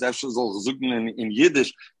MSC, selbst soll suchen in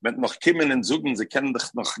Jiddisch, mit noch kommen und suchen, sie können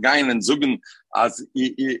dich noch gehen und suchen, als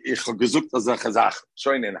ich habe gesucht als solche Sachen.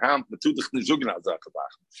 Schon in Hand, man tut dich nicht suchen als solche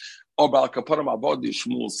Sachen. Aber Al-Kaparam Abadi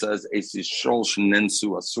Shmuel says, Eis Yisrael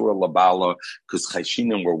shenensu asura labala, because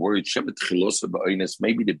Chayshinim were worried, Shemet Chilosa ba'oines,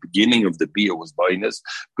 maybe the beginning of the Bia was ba'oines,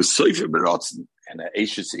 because Soifer berotzen, and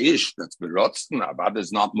Eishes Ish, that's berotzen, Abad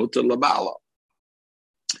is not mutter labala.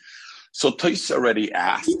 So Tais already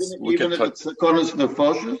asked. Even if it's Konos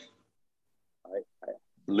Nefoshes?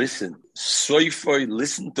 Listen, Soifer,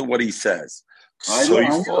 listen to what he says.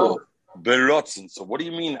 Soifer. Berotzen. So what do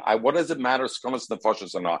you mean? What does it matter, Skonos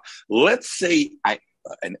Nefoshes or not? Let's say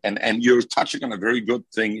and you're touching on a very good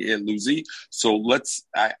thing here, Luzi. So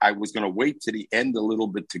I was going to wait to the end a little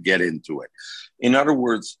bit to get into it. In other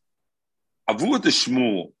words, Avu de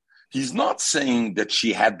Shmuel, he's not saying that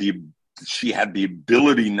she had the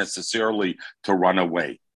ability necessarily to run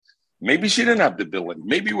away. Maybe she didn't have the ability.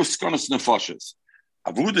 Maybe it was Skonos Nefoshes.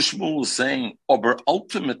 Avu de Shmuel is saying, but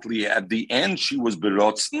ultimately at the end she was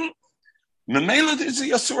berotzen. But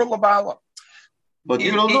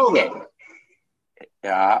you don't know that.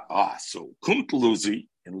 Yeah. So Kumt Luzi,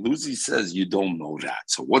 and Luzi says you don't know that.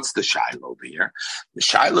 So what's the Shiloh over here? The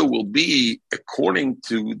Shiloh will be according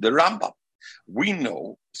to the Rambam. We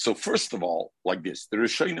know. So first of all, like this, the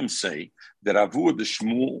Rishonim say that Avu de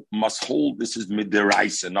Shmuel must hold this is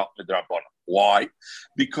midiraisa, not midrabanan. Why?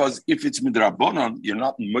 Because if it's midrabanan, you're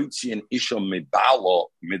not moitzi and isha mibalo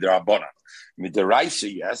midrabanan. Midiraisa,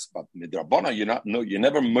 yes, but midrabanan, you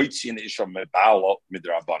never moitzi and isha mibalo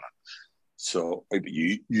midrabanan. So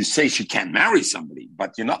you say she can't marry somebody,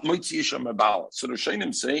 but you're not moitzi isha mibalo. So the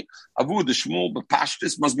Rishonim say Avu de Shmuel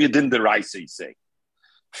b'pashtis must be a din deraisa. You say.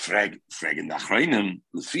 Frag in the Achreinim,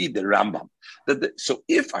 lefi the Rambam. So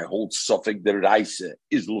if I hold Sofik the Reise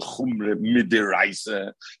is l'chumre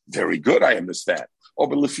midiraisa, very good, I understand. Or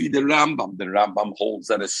but lefi the Rambam holds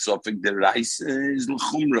that a Sofik the Reise is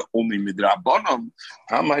l'chumre only midrabanan.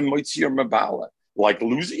 How am I moitzi or mabala? Like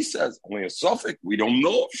Luzi says, only a Sofik. We don't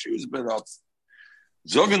know if she was beratz.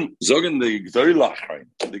 Zogen the G'doyla Achreinim,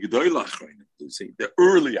 the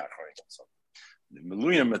early Achreinim, the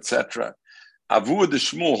Meluyim, etc. Avu de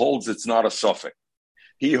Shmuel holds it's not a suffix.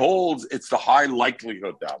 He holds it's the high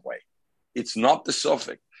likelihood that way. It's not the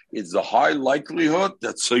suffix. It's the high likelihood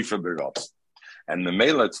that Seifer Beratz. And the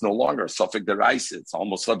Mela, it's no longer a suffix deraisa. It's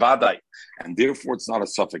almost a vadai. And therefore, it's not a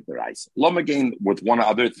suffix deraisa. Lom again with one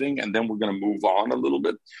other thing, and then we're going to move on a little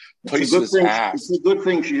bit. It's a good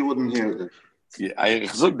thing she wouldn't hear this. Yeah, I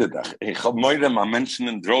mentioned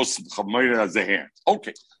in Drossen,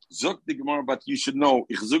 okay. Zuk the Gemara, but you should know,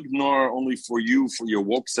 ich zuk nor only for you, for your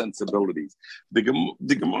woke sensibilities. The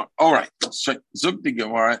Gemara, all right. So, zuk the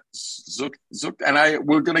Gemara, zuk, and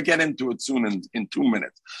we're going to get into it soon in 2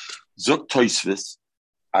 minutes. Zuk Tosfos.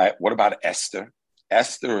 What about Esther?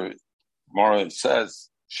 Esther, Gemara says,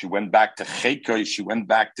 she went back to Chekoi, she went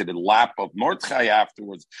back to the lap of Mordechai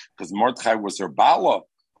afterwards, because Mordechai was her Bala.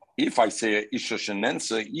 If I say Isha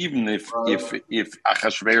Shenensa, even if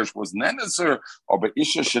Achashverosh was Neneser, or but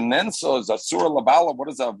Isha Shenensa is Asura Labala, what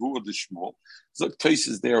is Avu de Shmuel? So the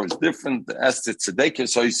cases there was different. The Esther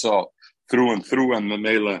Tzedekah I saw through and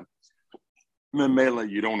Memela,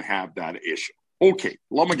 you don't have that issue. Okay,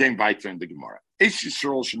 Lama game weiter in the Gemara. Isha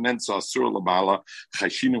Shirol Shenensa Asura Labala,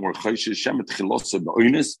 Chashina or Chashish Shemet Chilosa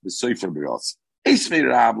Be'oinis, the Sefer Be'os. So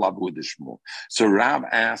Rav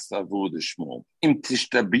asked Avu de Shmuel, Im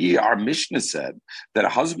Tishtabi, our Mishnah said that a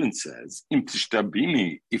husband says, Im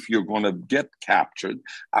Tishtabini, if you're going to get captured,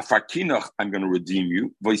 Afarkinach, I'm going to redeem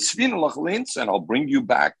you, and I'll bring you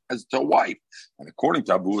back as a wife. And according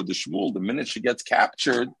to Avu de Shmuel, the minute she gets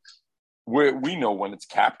captured, we know when it's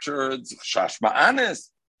captured, Shashma'anis,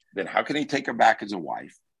 then how can he take her back as a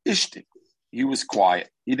wife? Ishtik. He was quiet.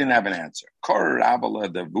 He didn't have an answer. So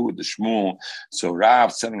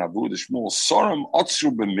Rav said in Avu de Shmuel, Soram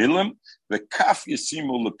otzru b'milim v'kaf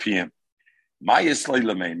yasimu l'piyim. Ma'yisle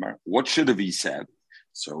l'meimer. What should have he said?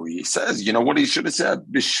 So he says, you know what he should have said?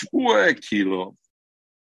 B'shvua kilo.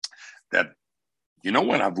 That, you know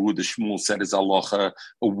when Avu de Shmuel said his halacha,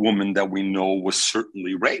 a woman that we know was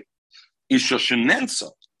certainly raped. Isha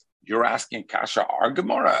shenensa. You're asking Kasha, our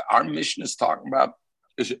Gemara, our Mishnah is talking about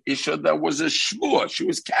Isha that was a shvua, she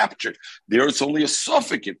was captured. There it's only a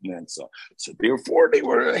suffix nensa. So therefore they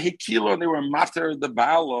were a hikilo, they were mater the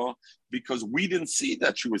bala because we didn't see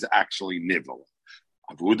that she was actually nivel.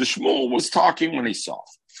 Avu de Shmuel was talking when he saw.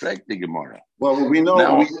 Correct the Gemara. Well, we know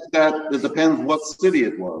that it depends what city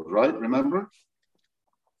it was, right? Remember?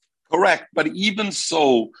 Correct, but even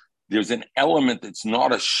so, there's an element that's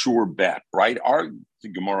not a sure bet, right? The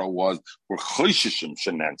Gemara was, we're choshishim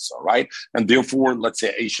shenensa, right? And therefore, let's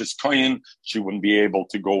say Eishes Kohen, she wouldn't be able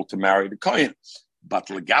to go to marry the Kohen. But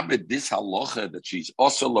legabe this halacha that she's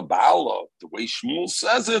also labala, the way Shmuel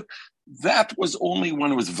says it, that was only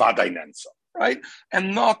when it was vaday nensa, right?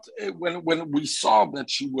 And not when we saw that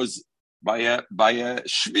she was by a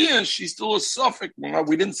shvia, she's still a suffix.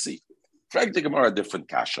 We didn't see. Frank the Gemara a different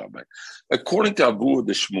kasha, but according to Avu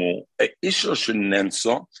de Shmuel, a isha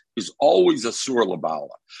shenensa is always a sur labala.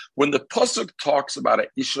 When the pasuk talks about a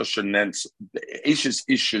isha shenensa, isha's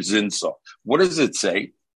zinsa, what does it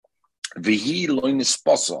say? Vihi lo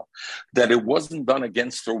nispasa, that it wasn't done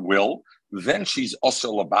against her will. Then she's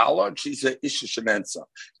also labala. She's a isha shenensa.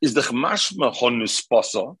 Is the chmashma hon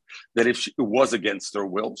nispasa that if it was against her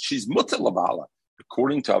will, she's mutter labala.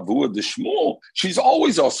 According to Avu de Shmuel, she's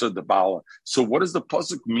always also the bala. So what does the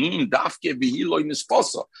pasuk mean? Dafke v'hiloi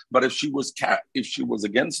nispasa. But if she was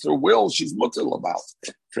against her will, she's mutter labala.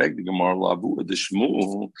 Frag the Gemara Avu de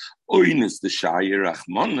Shmuel, oinis the shayir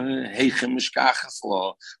achmana heichem mishkachas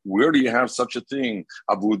la. Where do you have such a thing?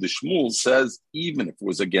 Avu de Shmuel says even if it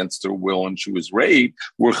was against her will and she was raped,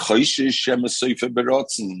 we're chayshish shemaseifa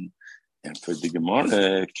berotzen. And for the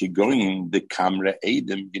Gemara, Kigoyin, the Kamra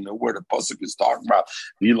Adam, you know where the pasuk is talking about.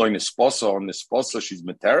 Viloin esposa on the esposa, she's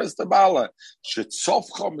materas the bala.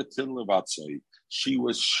 Shetzofcha metil. She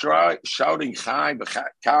was shouting chai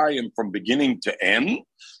b'chayim from beginning to end,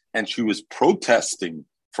 and she was protesting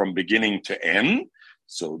from beginning to end.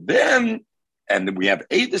 So then, and we have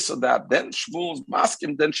edus of that. Then Shmuel's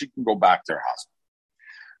masking, then she can go back to her husband.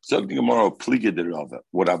 So the Gemara pliga de Rava.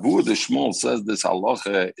 What Avu de Shmuel says this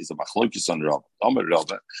halacha is a machlokes on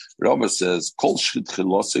Rava. Rava says kol shchit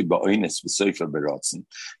chilosei ba'oines v'seifa beratzen.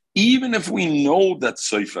 Even if we know that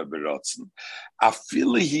seifa beratzen,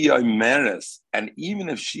 afili hi omeres, and even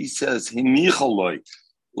if she says hinichaloi,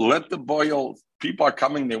 let the boy. People are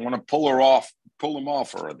coming. They want to pull him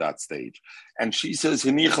off her at that stage, and she says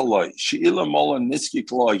hinichaloi sheila mola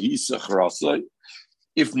niskikla hisachrasei.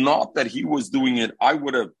 If not that he was doing it, I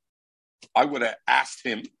would have asked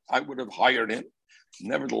him. I would have hired him.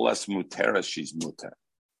 Nevertheless, mutera, she's muter.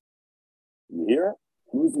 You hear?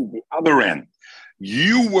 Using the other end.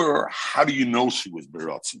 How do you know she was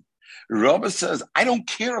berotzen? Rabbi says, I don't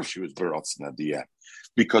care if she was berotzen at the end.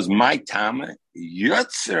 Because my tame,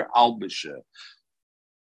 yotzer albisha,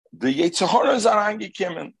 the Yetzirahs are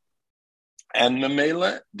angekommen. And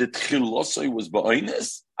Memele, the Tchilosoi was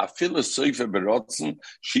ba'oines, afila soifa berotzen,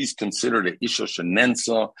 she's considered a isha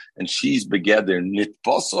shenensa, and she's begeder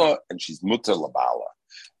nitposa, and she's mutter labala.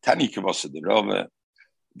 Tani kavasa de Rava,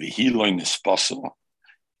 v'hiloi nispasa,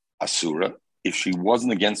 asura, if she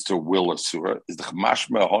wasn't against her will or surah, is the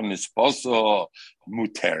chmashma honisposa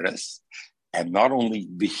muteres, and not only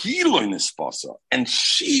behiloi nisposa, and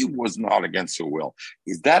she was not against her will.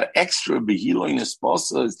 Is that extra behiloi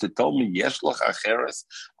nisposa is to tell me yeshlach acheres?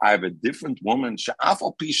 I have a different woman.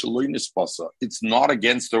 She'afal pi shaloi nisposa. It's not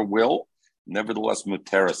against her will. Nevertheless,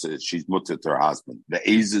 muteres is she's mutter to her husband. The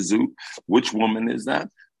ezezu, which woman is that?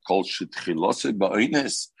 Called shitchilose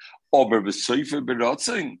ba'oines. And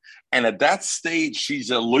at that stage, she's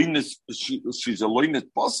a loinus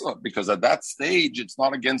posa, because at that stage, it's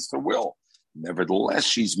not against her will. Nevertheless,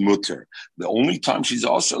 she's mutter. The only time she's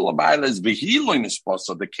also labayla is vehiloinus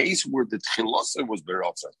posa, the case where the tchilose was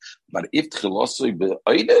berotzen. But if tchilose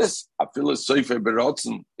be'oides, afilas soife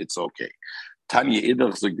berotzen, it's okay. Tanya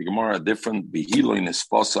idach like the Gemara different behiloinus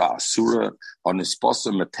posa asura on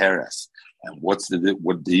nisposa materes. And what's the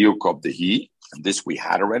yuk of the he? And this we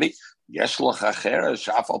had already. Even if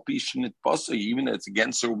it's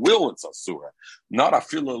against her will, it's asura. Not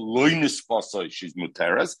afila loinis pasa, she's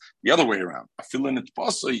muteres. The other way around. Afila nit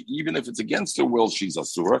pasa, even if it's against her will, she's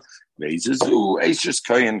asura. Veizazu eishes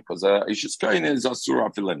kain, because eishes kain is asura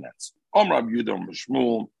afila nets. Rab Yudam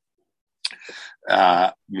Shmuel.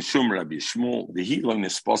 Mishum Rabbi Shmuel, the Hilo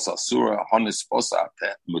Nisposa Surah, Honisposa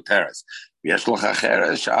Muteres.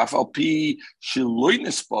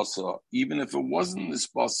 Even if it wasn't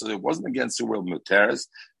Nisposa, it wasn't against the will Muteres,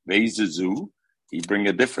 Veizazu, he bring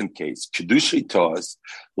a different case. Kedushi Tos,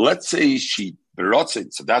 let's say she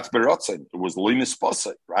Berotzit, so that's Berotzit, it was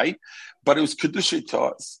Loinisposa, right? But it was Kedushi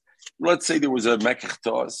Tos. Let's say there was a mekach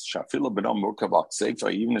tos, shafila benam murkav sefer,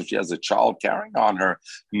 even if she has a child carrying on her,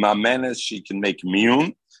 mamenes, she can make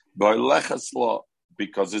miyun,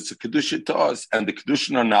 because it's a kedusha tos, and the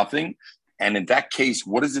kedushin are nothing. And in that case,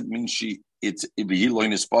 what does it mean? She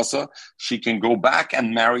can go back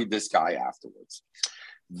and marry this guy afterwards.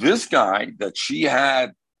 This guy that she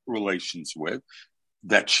had relations with,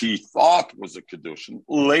 that she thought was a kedushin,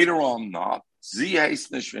 later on not. Her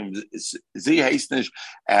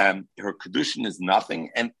kedushin is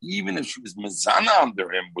nothing, and even if she was mezana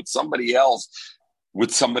under him with somebody else,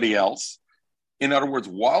 in other words,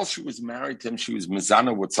 while she was married to him, she was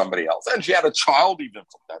mezana with somebody else, and she had a child even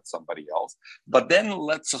from that somebody else. But then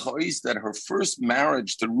let's suppose that her first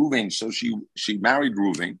marriage to Reuven, so she married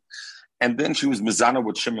Reuven, and then she was mezana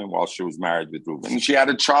with Shimon while she was married with Reuven, and she had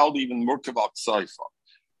a child even murkav saifa.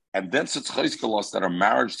 And then that her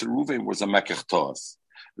marriage to Reuven was a mekach tos.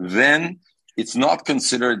 Then it's not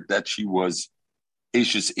considered that she was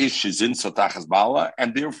ishes in sotachas bala,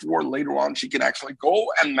 and therefore later on she can actually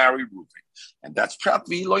go and marry Reuven. And that's prat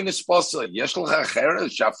v'loinis posa. Yeshel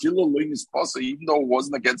chacheres shafilu loinis posa, even though it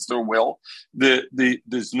wasn't against her will. The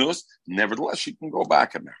znus, nevertheless she can go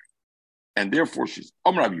back and marry. And therefore, she's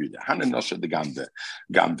Omrav Yuda, Hananasha the Gamve.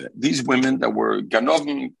 These women that were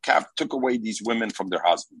Ganovim took away these women from their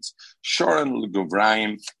husbands. Shoran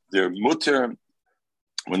Lugovraim, their mutter,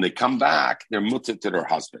 when they come back, they're mutter to their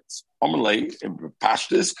husbands. Omalei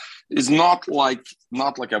Pashtis is not like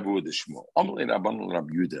Abu Dishmo. Omalei Rabban Rab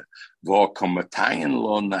Yuda, V'Komatayin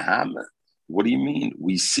Lo Nahama. What do you mean?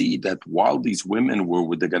 We see that while these women were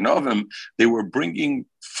with the Ganovim, they were bringing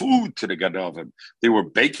food to the Ganovim. They were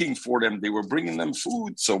baking for them. They were bringing them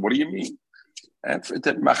food. So what do you mean? And for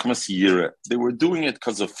that machmas yira, they were doing it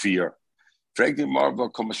because of fear.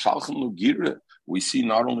 We see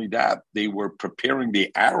not only that, they were preparing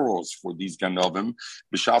the arrows for these Ganovim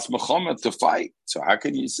b'shas mechomet to fight. So how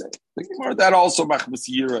can you say that also machmas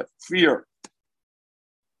yira, fear?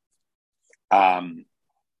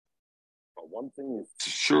 One thing is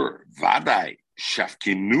sure, Vadai,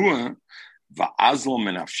 Shafkinua, Va'azlo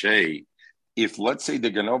Menafshe. If let's say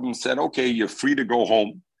the Ganovim said, okay, you're free to go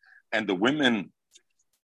home, and the women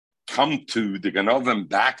come to the Ganovim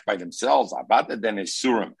back by themselves, Abada then is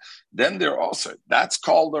Surim, then they're also, that's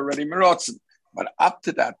called already Merotzen. But up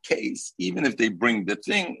to that case, even if they bring the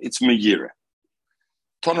thing, it's Meyira.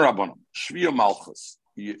 Ton Rabbanim, Shviya Malchus,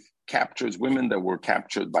 he captures women that were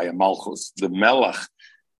captured by a Malchus, the Melech,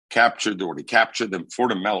 captured them for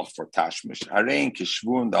the Melech for Tashmish. Harein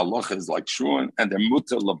kishvuin, the Allah is like shvuin, and the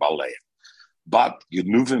mutter lebalei. But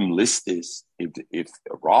Genuvim list this: if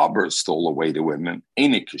a robber stole away the women,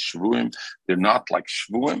 ene kishvuim, they're not like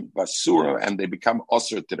shvuim, basura, and they become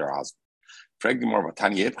usher to their husband. We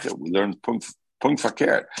learned punkt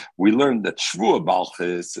fakir. We learned that shvua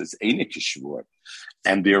balchis is ene kishvuim,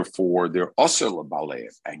 and therefore they're usher lebalei.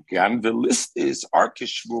 And gan the list is ar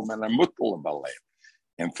kishvuim and a mutter lebalei.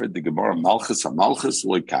 And for the Gemara, Malchus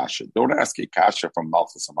loy kasha. Don't ask a kasha from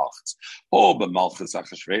Malchus. Oh, but Malchus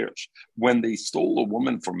Achashverosh. When they stole a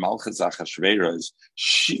woman from Malchus Achashverosh,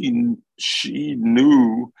 she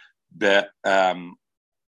knew that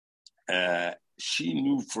she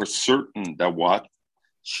knew for certain that what?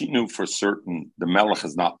 She knew for certain the Melech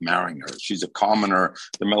is not marrying her. She's a commoner.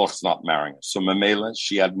 The Melech is not marrying her. So Memela,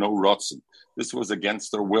 she had no rotzen. This was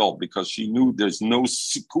against her will because she knew there's no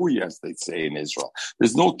sikui, as they say in Israel.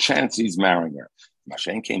 There's no chance he's marrying her.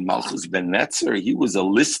 Mashenkein Malchus ben Netzer, he was a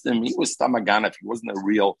listim, he was Tamaganef, he wasn't a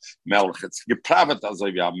real Melech. It's gepravet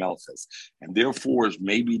azayvia Melches. And therefore,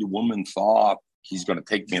 maybe the woman thought he's going to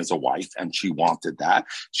take me as a wife, and she wanted that.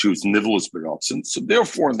 She was nivelus berotzen. So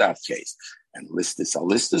therefore, in that case, and listis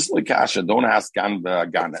lekasha, don't ask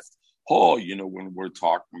Ganef. Oh, when we're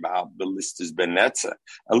talking about the listis ben Netzer,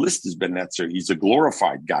 a listis ben Netzer, he's a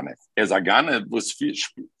glorified Ganef. As a Ganef was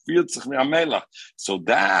 40 melech. So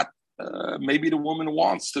that maybe the woman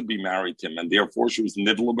wants to be married to him, and therefore she was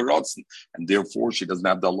nidl berotzen, and therefore she doesn't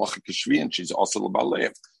have the halacha kashvi, and she's also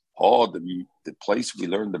l'balev. Oh, the place we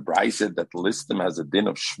learned the brayse that listim has a din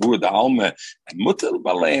of shvur the alma, and mutter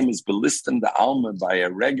baleim is belistim the alma by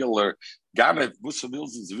a regular ganet. So the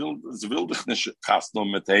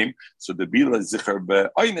bila zicher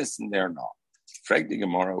be'oines in there now. Frag the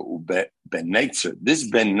Gemara ben Netzer. This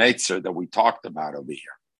ben Netzer that we talked about over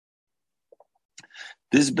here.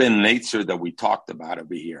 This ben Netzer that we talked about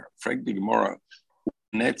over here. Frag the Gemara.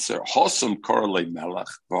 Netzer, Hosam Korle Melech,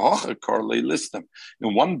 Vahocha Korle Listem.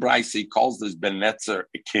 In one brayse, he calls this Ben Netzer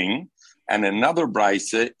a king, and another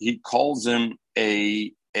brayse, he calls him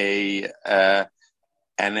and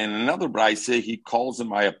in another brayse, he calls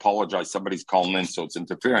him, I apologize, somebody's calling in, so it's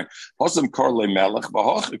interfering. Hosam Korle Melech,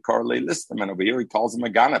 Vahocha Korle Listem, and over here he calls him a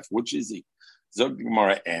Ganef. Which is he? Zog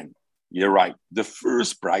Gemara N. You're right. The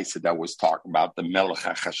first brayse that was talking about the Melech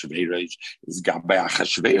HaChashverosh is Gabei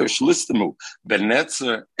HaChashverosh Listemu. Ben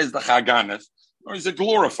Netzer is the Chaganef, or is a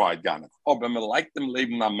glorified Ganef. Oh, but Melechtem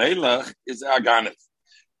Leben HaMelech is a Ganef.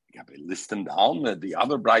 Gabei Listem the Alma. The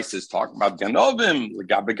other brayse is talking about Ganovim.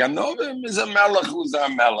 Gabei Ganovim is a Melech who's a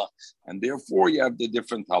Melech, and therefore you have the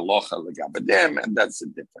different halacha Gabei them, and that's the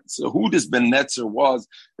difference. So who this Ben Netzer was?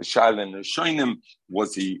 The Shaila and the Shoinim.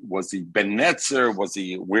 Was he Ben Netzer? Was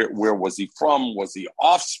he where was he from? Was he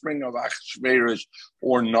offspring of Achashverosh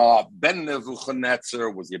or not? Ben Nebuchadnezzar?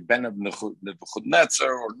 Was he Ben of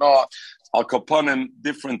Nebuchadnezzar or not? Al Kaponim,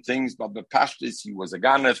 different things, but the Pashtis, he was a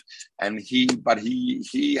Ganef, and he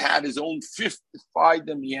had his own fifth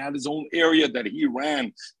fightem. He had his own area that he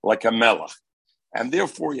ran like a Melech. And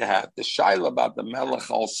therefore, you had the shaila about the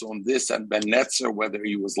Melech also on this, and Ben Netzer, whether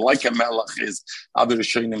he was like a Melech, is other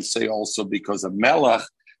Rishonim say also because a Melech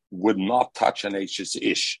would not touch an Eishes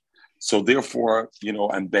Ish. So therefore,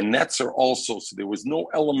 and Ben Netzer also, so there was no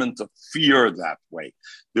element of fear that way.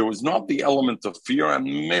 There was not the element of fear, and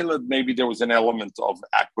maybe there was an element of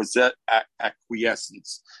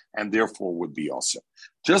acquiescence, and therefore would be also.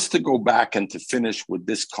 Just to go back and to finish with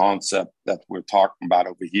this concept that we're talking about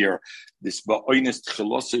over here, this ba'oines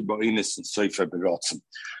tchilosei ba'oines and soifa berotzen.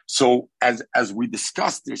 So as we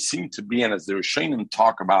discussed, there seemed to be, and as the Rishonim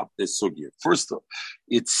talk about this sugya, first of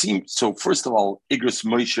all, Igros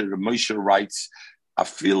Moshe writes, I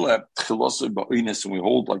feel that tchilosei ba'oines, and we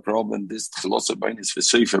hold like Robin, this tchilosei ba'oines for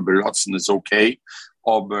soifa berotzen is okay,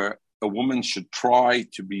 but a woman should try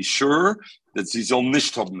to be sure that she's all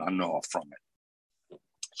nishtov nanoah from it.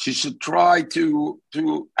 She should try to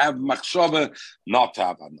have machshava, not to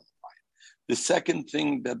have anah. The second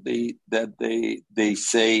thing that they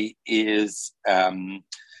say is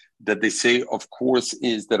of course,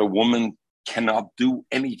 is that a woman cannot do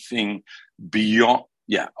anything beyond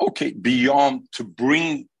to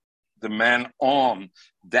bring the man on.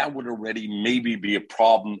 That would already maybe be a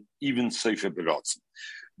problem, even Sefer Berotzen.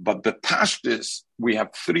 But the pashtus, we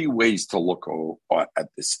have three ways to look at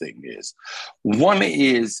this thing. One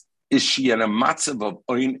is she in a matzav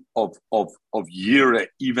of yira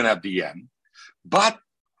even at the end, but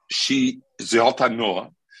she zeota noah,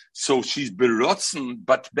 so she's berotzen,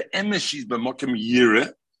 but be'emes she's bemokem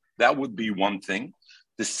yira. That would be one thing.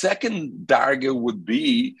 The second darga would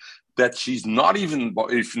be that she's not even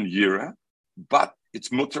ba'ifin yira, but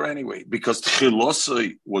it's mutter anyway because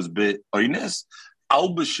tchilosoi was be'oines.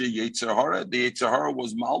 Albashe Yetzer Hara, the Yetzer Hara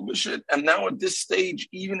was Malbashet, and now at this stage,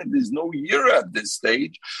 even if there's no Yira at this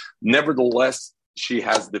stage, nevertheless, she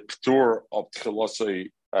has the P'tur of Tchilosei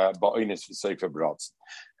Ba'oines V'Sefer Berotzen.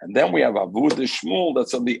 And then we have Avud Shmuel,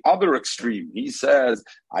 that's on the other extreme. He says,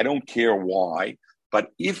 I don't care why,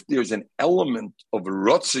 but if there's an element of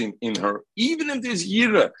Rotzin in her, even if there's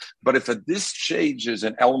Yira, but if at this stage there's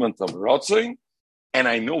an element of Rotzin, and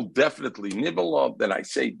I know definitely Nibala, then I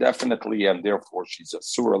say definitely, and therefore she's a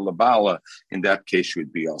Surah Labala. In that case, she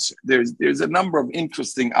would be also. There's a number of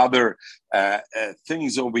interesting other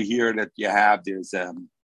things over here that you have. There's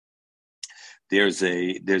there's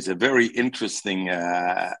a very interesting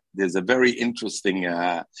Pnei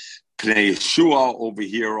Yeshua over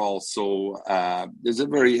here also. There's a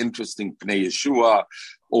very interesting Pnei Yeshua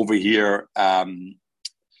over here. Pnei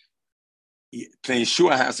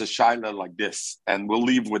Yeshua has a shaila like this, and we'll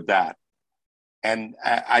leave with that. And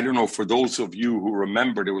I don't know, for those of you who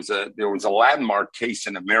remember, there was a landmark case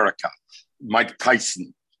in America, Mike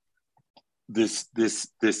Tyson. This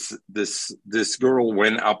girl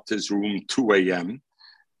went up to his room 2 a.m.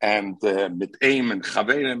 and mit ihm and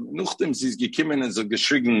Chaverim, nachdem sie ist gekommen und so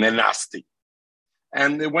geschrien nenasti.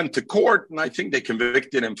 And they went to court, and I think they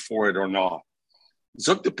convicted him for it or not.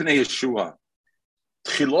 Zog the Pnei Yeshua,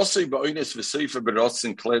 Tchilosei ba'oines v'seifer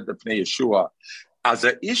berotzen kled the Pnei Yeshua, as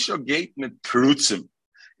a isha gate mit prutzim,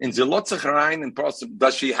 in the lotzach rein and process,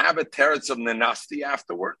 does she have a teretz of nenasti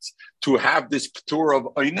afterwards to have this ptur of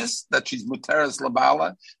oines that she's muteres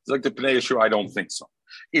labala? Like the Pnei Yeshua, I don't think so.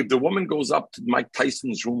 If the woman goes up to Mike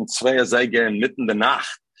Tyson's room, zwei Zeiger in mitten der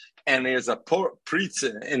Nacht, and there's a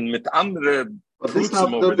pritze in mit andere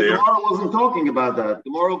prutzim over there. The Gemara wasn't talking about that. The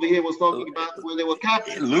Gemara over here was talking about when they were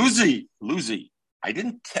captured. Lucy. I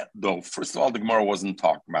didn't though. First of all, the Gemara wasn't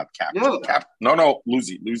talking about capture. Yeah. No,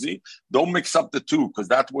 Lucy. Don't mix up the two, because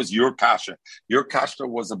that was your kasha. Your kasha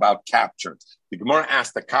was about capture. The Gemara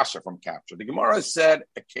asked the kasha from capture. The Gemara said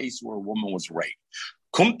a case where a woman was raped.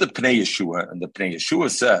 Come to Pnei Yeshua, and the Pnei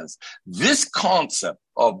Yeshua says this concept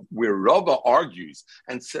of where Rava argues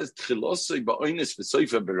and says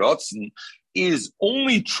is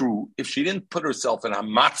only true if she didn't put herself in a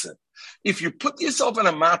matzah. If you put yourself in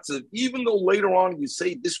a matzah, even though later on you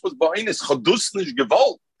say this was ba'inus chadus nicht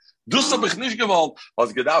gewalt, dus hab ich nicht gewalt,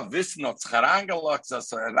 was gedacht wissen, hat sich herangelockt,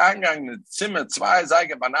 dass herangegangen in das Zimmer, 2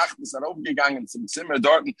 Tage bei Nacht ist aufgegangen zum Zimmer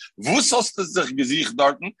dort, wuss hast du sich gesicht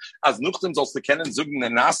dort, als nuchtem sollst du kennen, sogen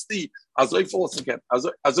Nasti, also ich wollte kennen,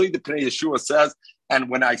 also the Pnei Yeshua says, and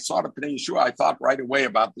when I saw the Pnei Yeshua, I thought right away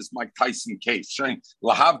about this Mike Tyson case, saying,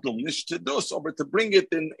 lahavdul nish to dus, or to bring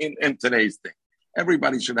it in today's thing.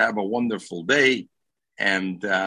 Everybody should have a wonderful day, and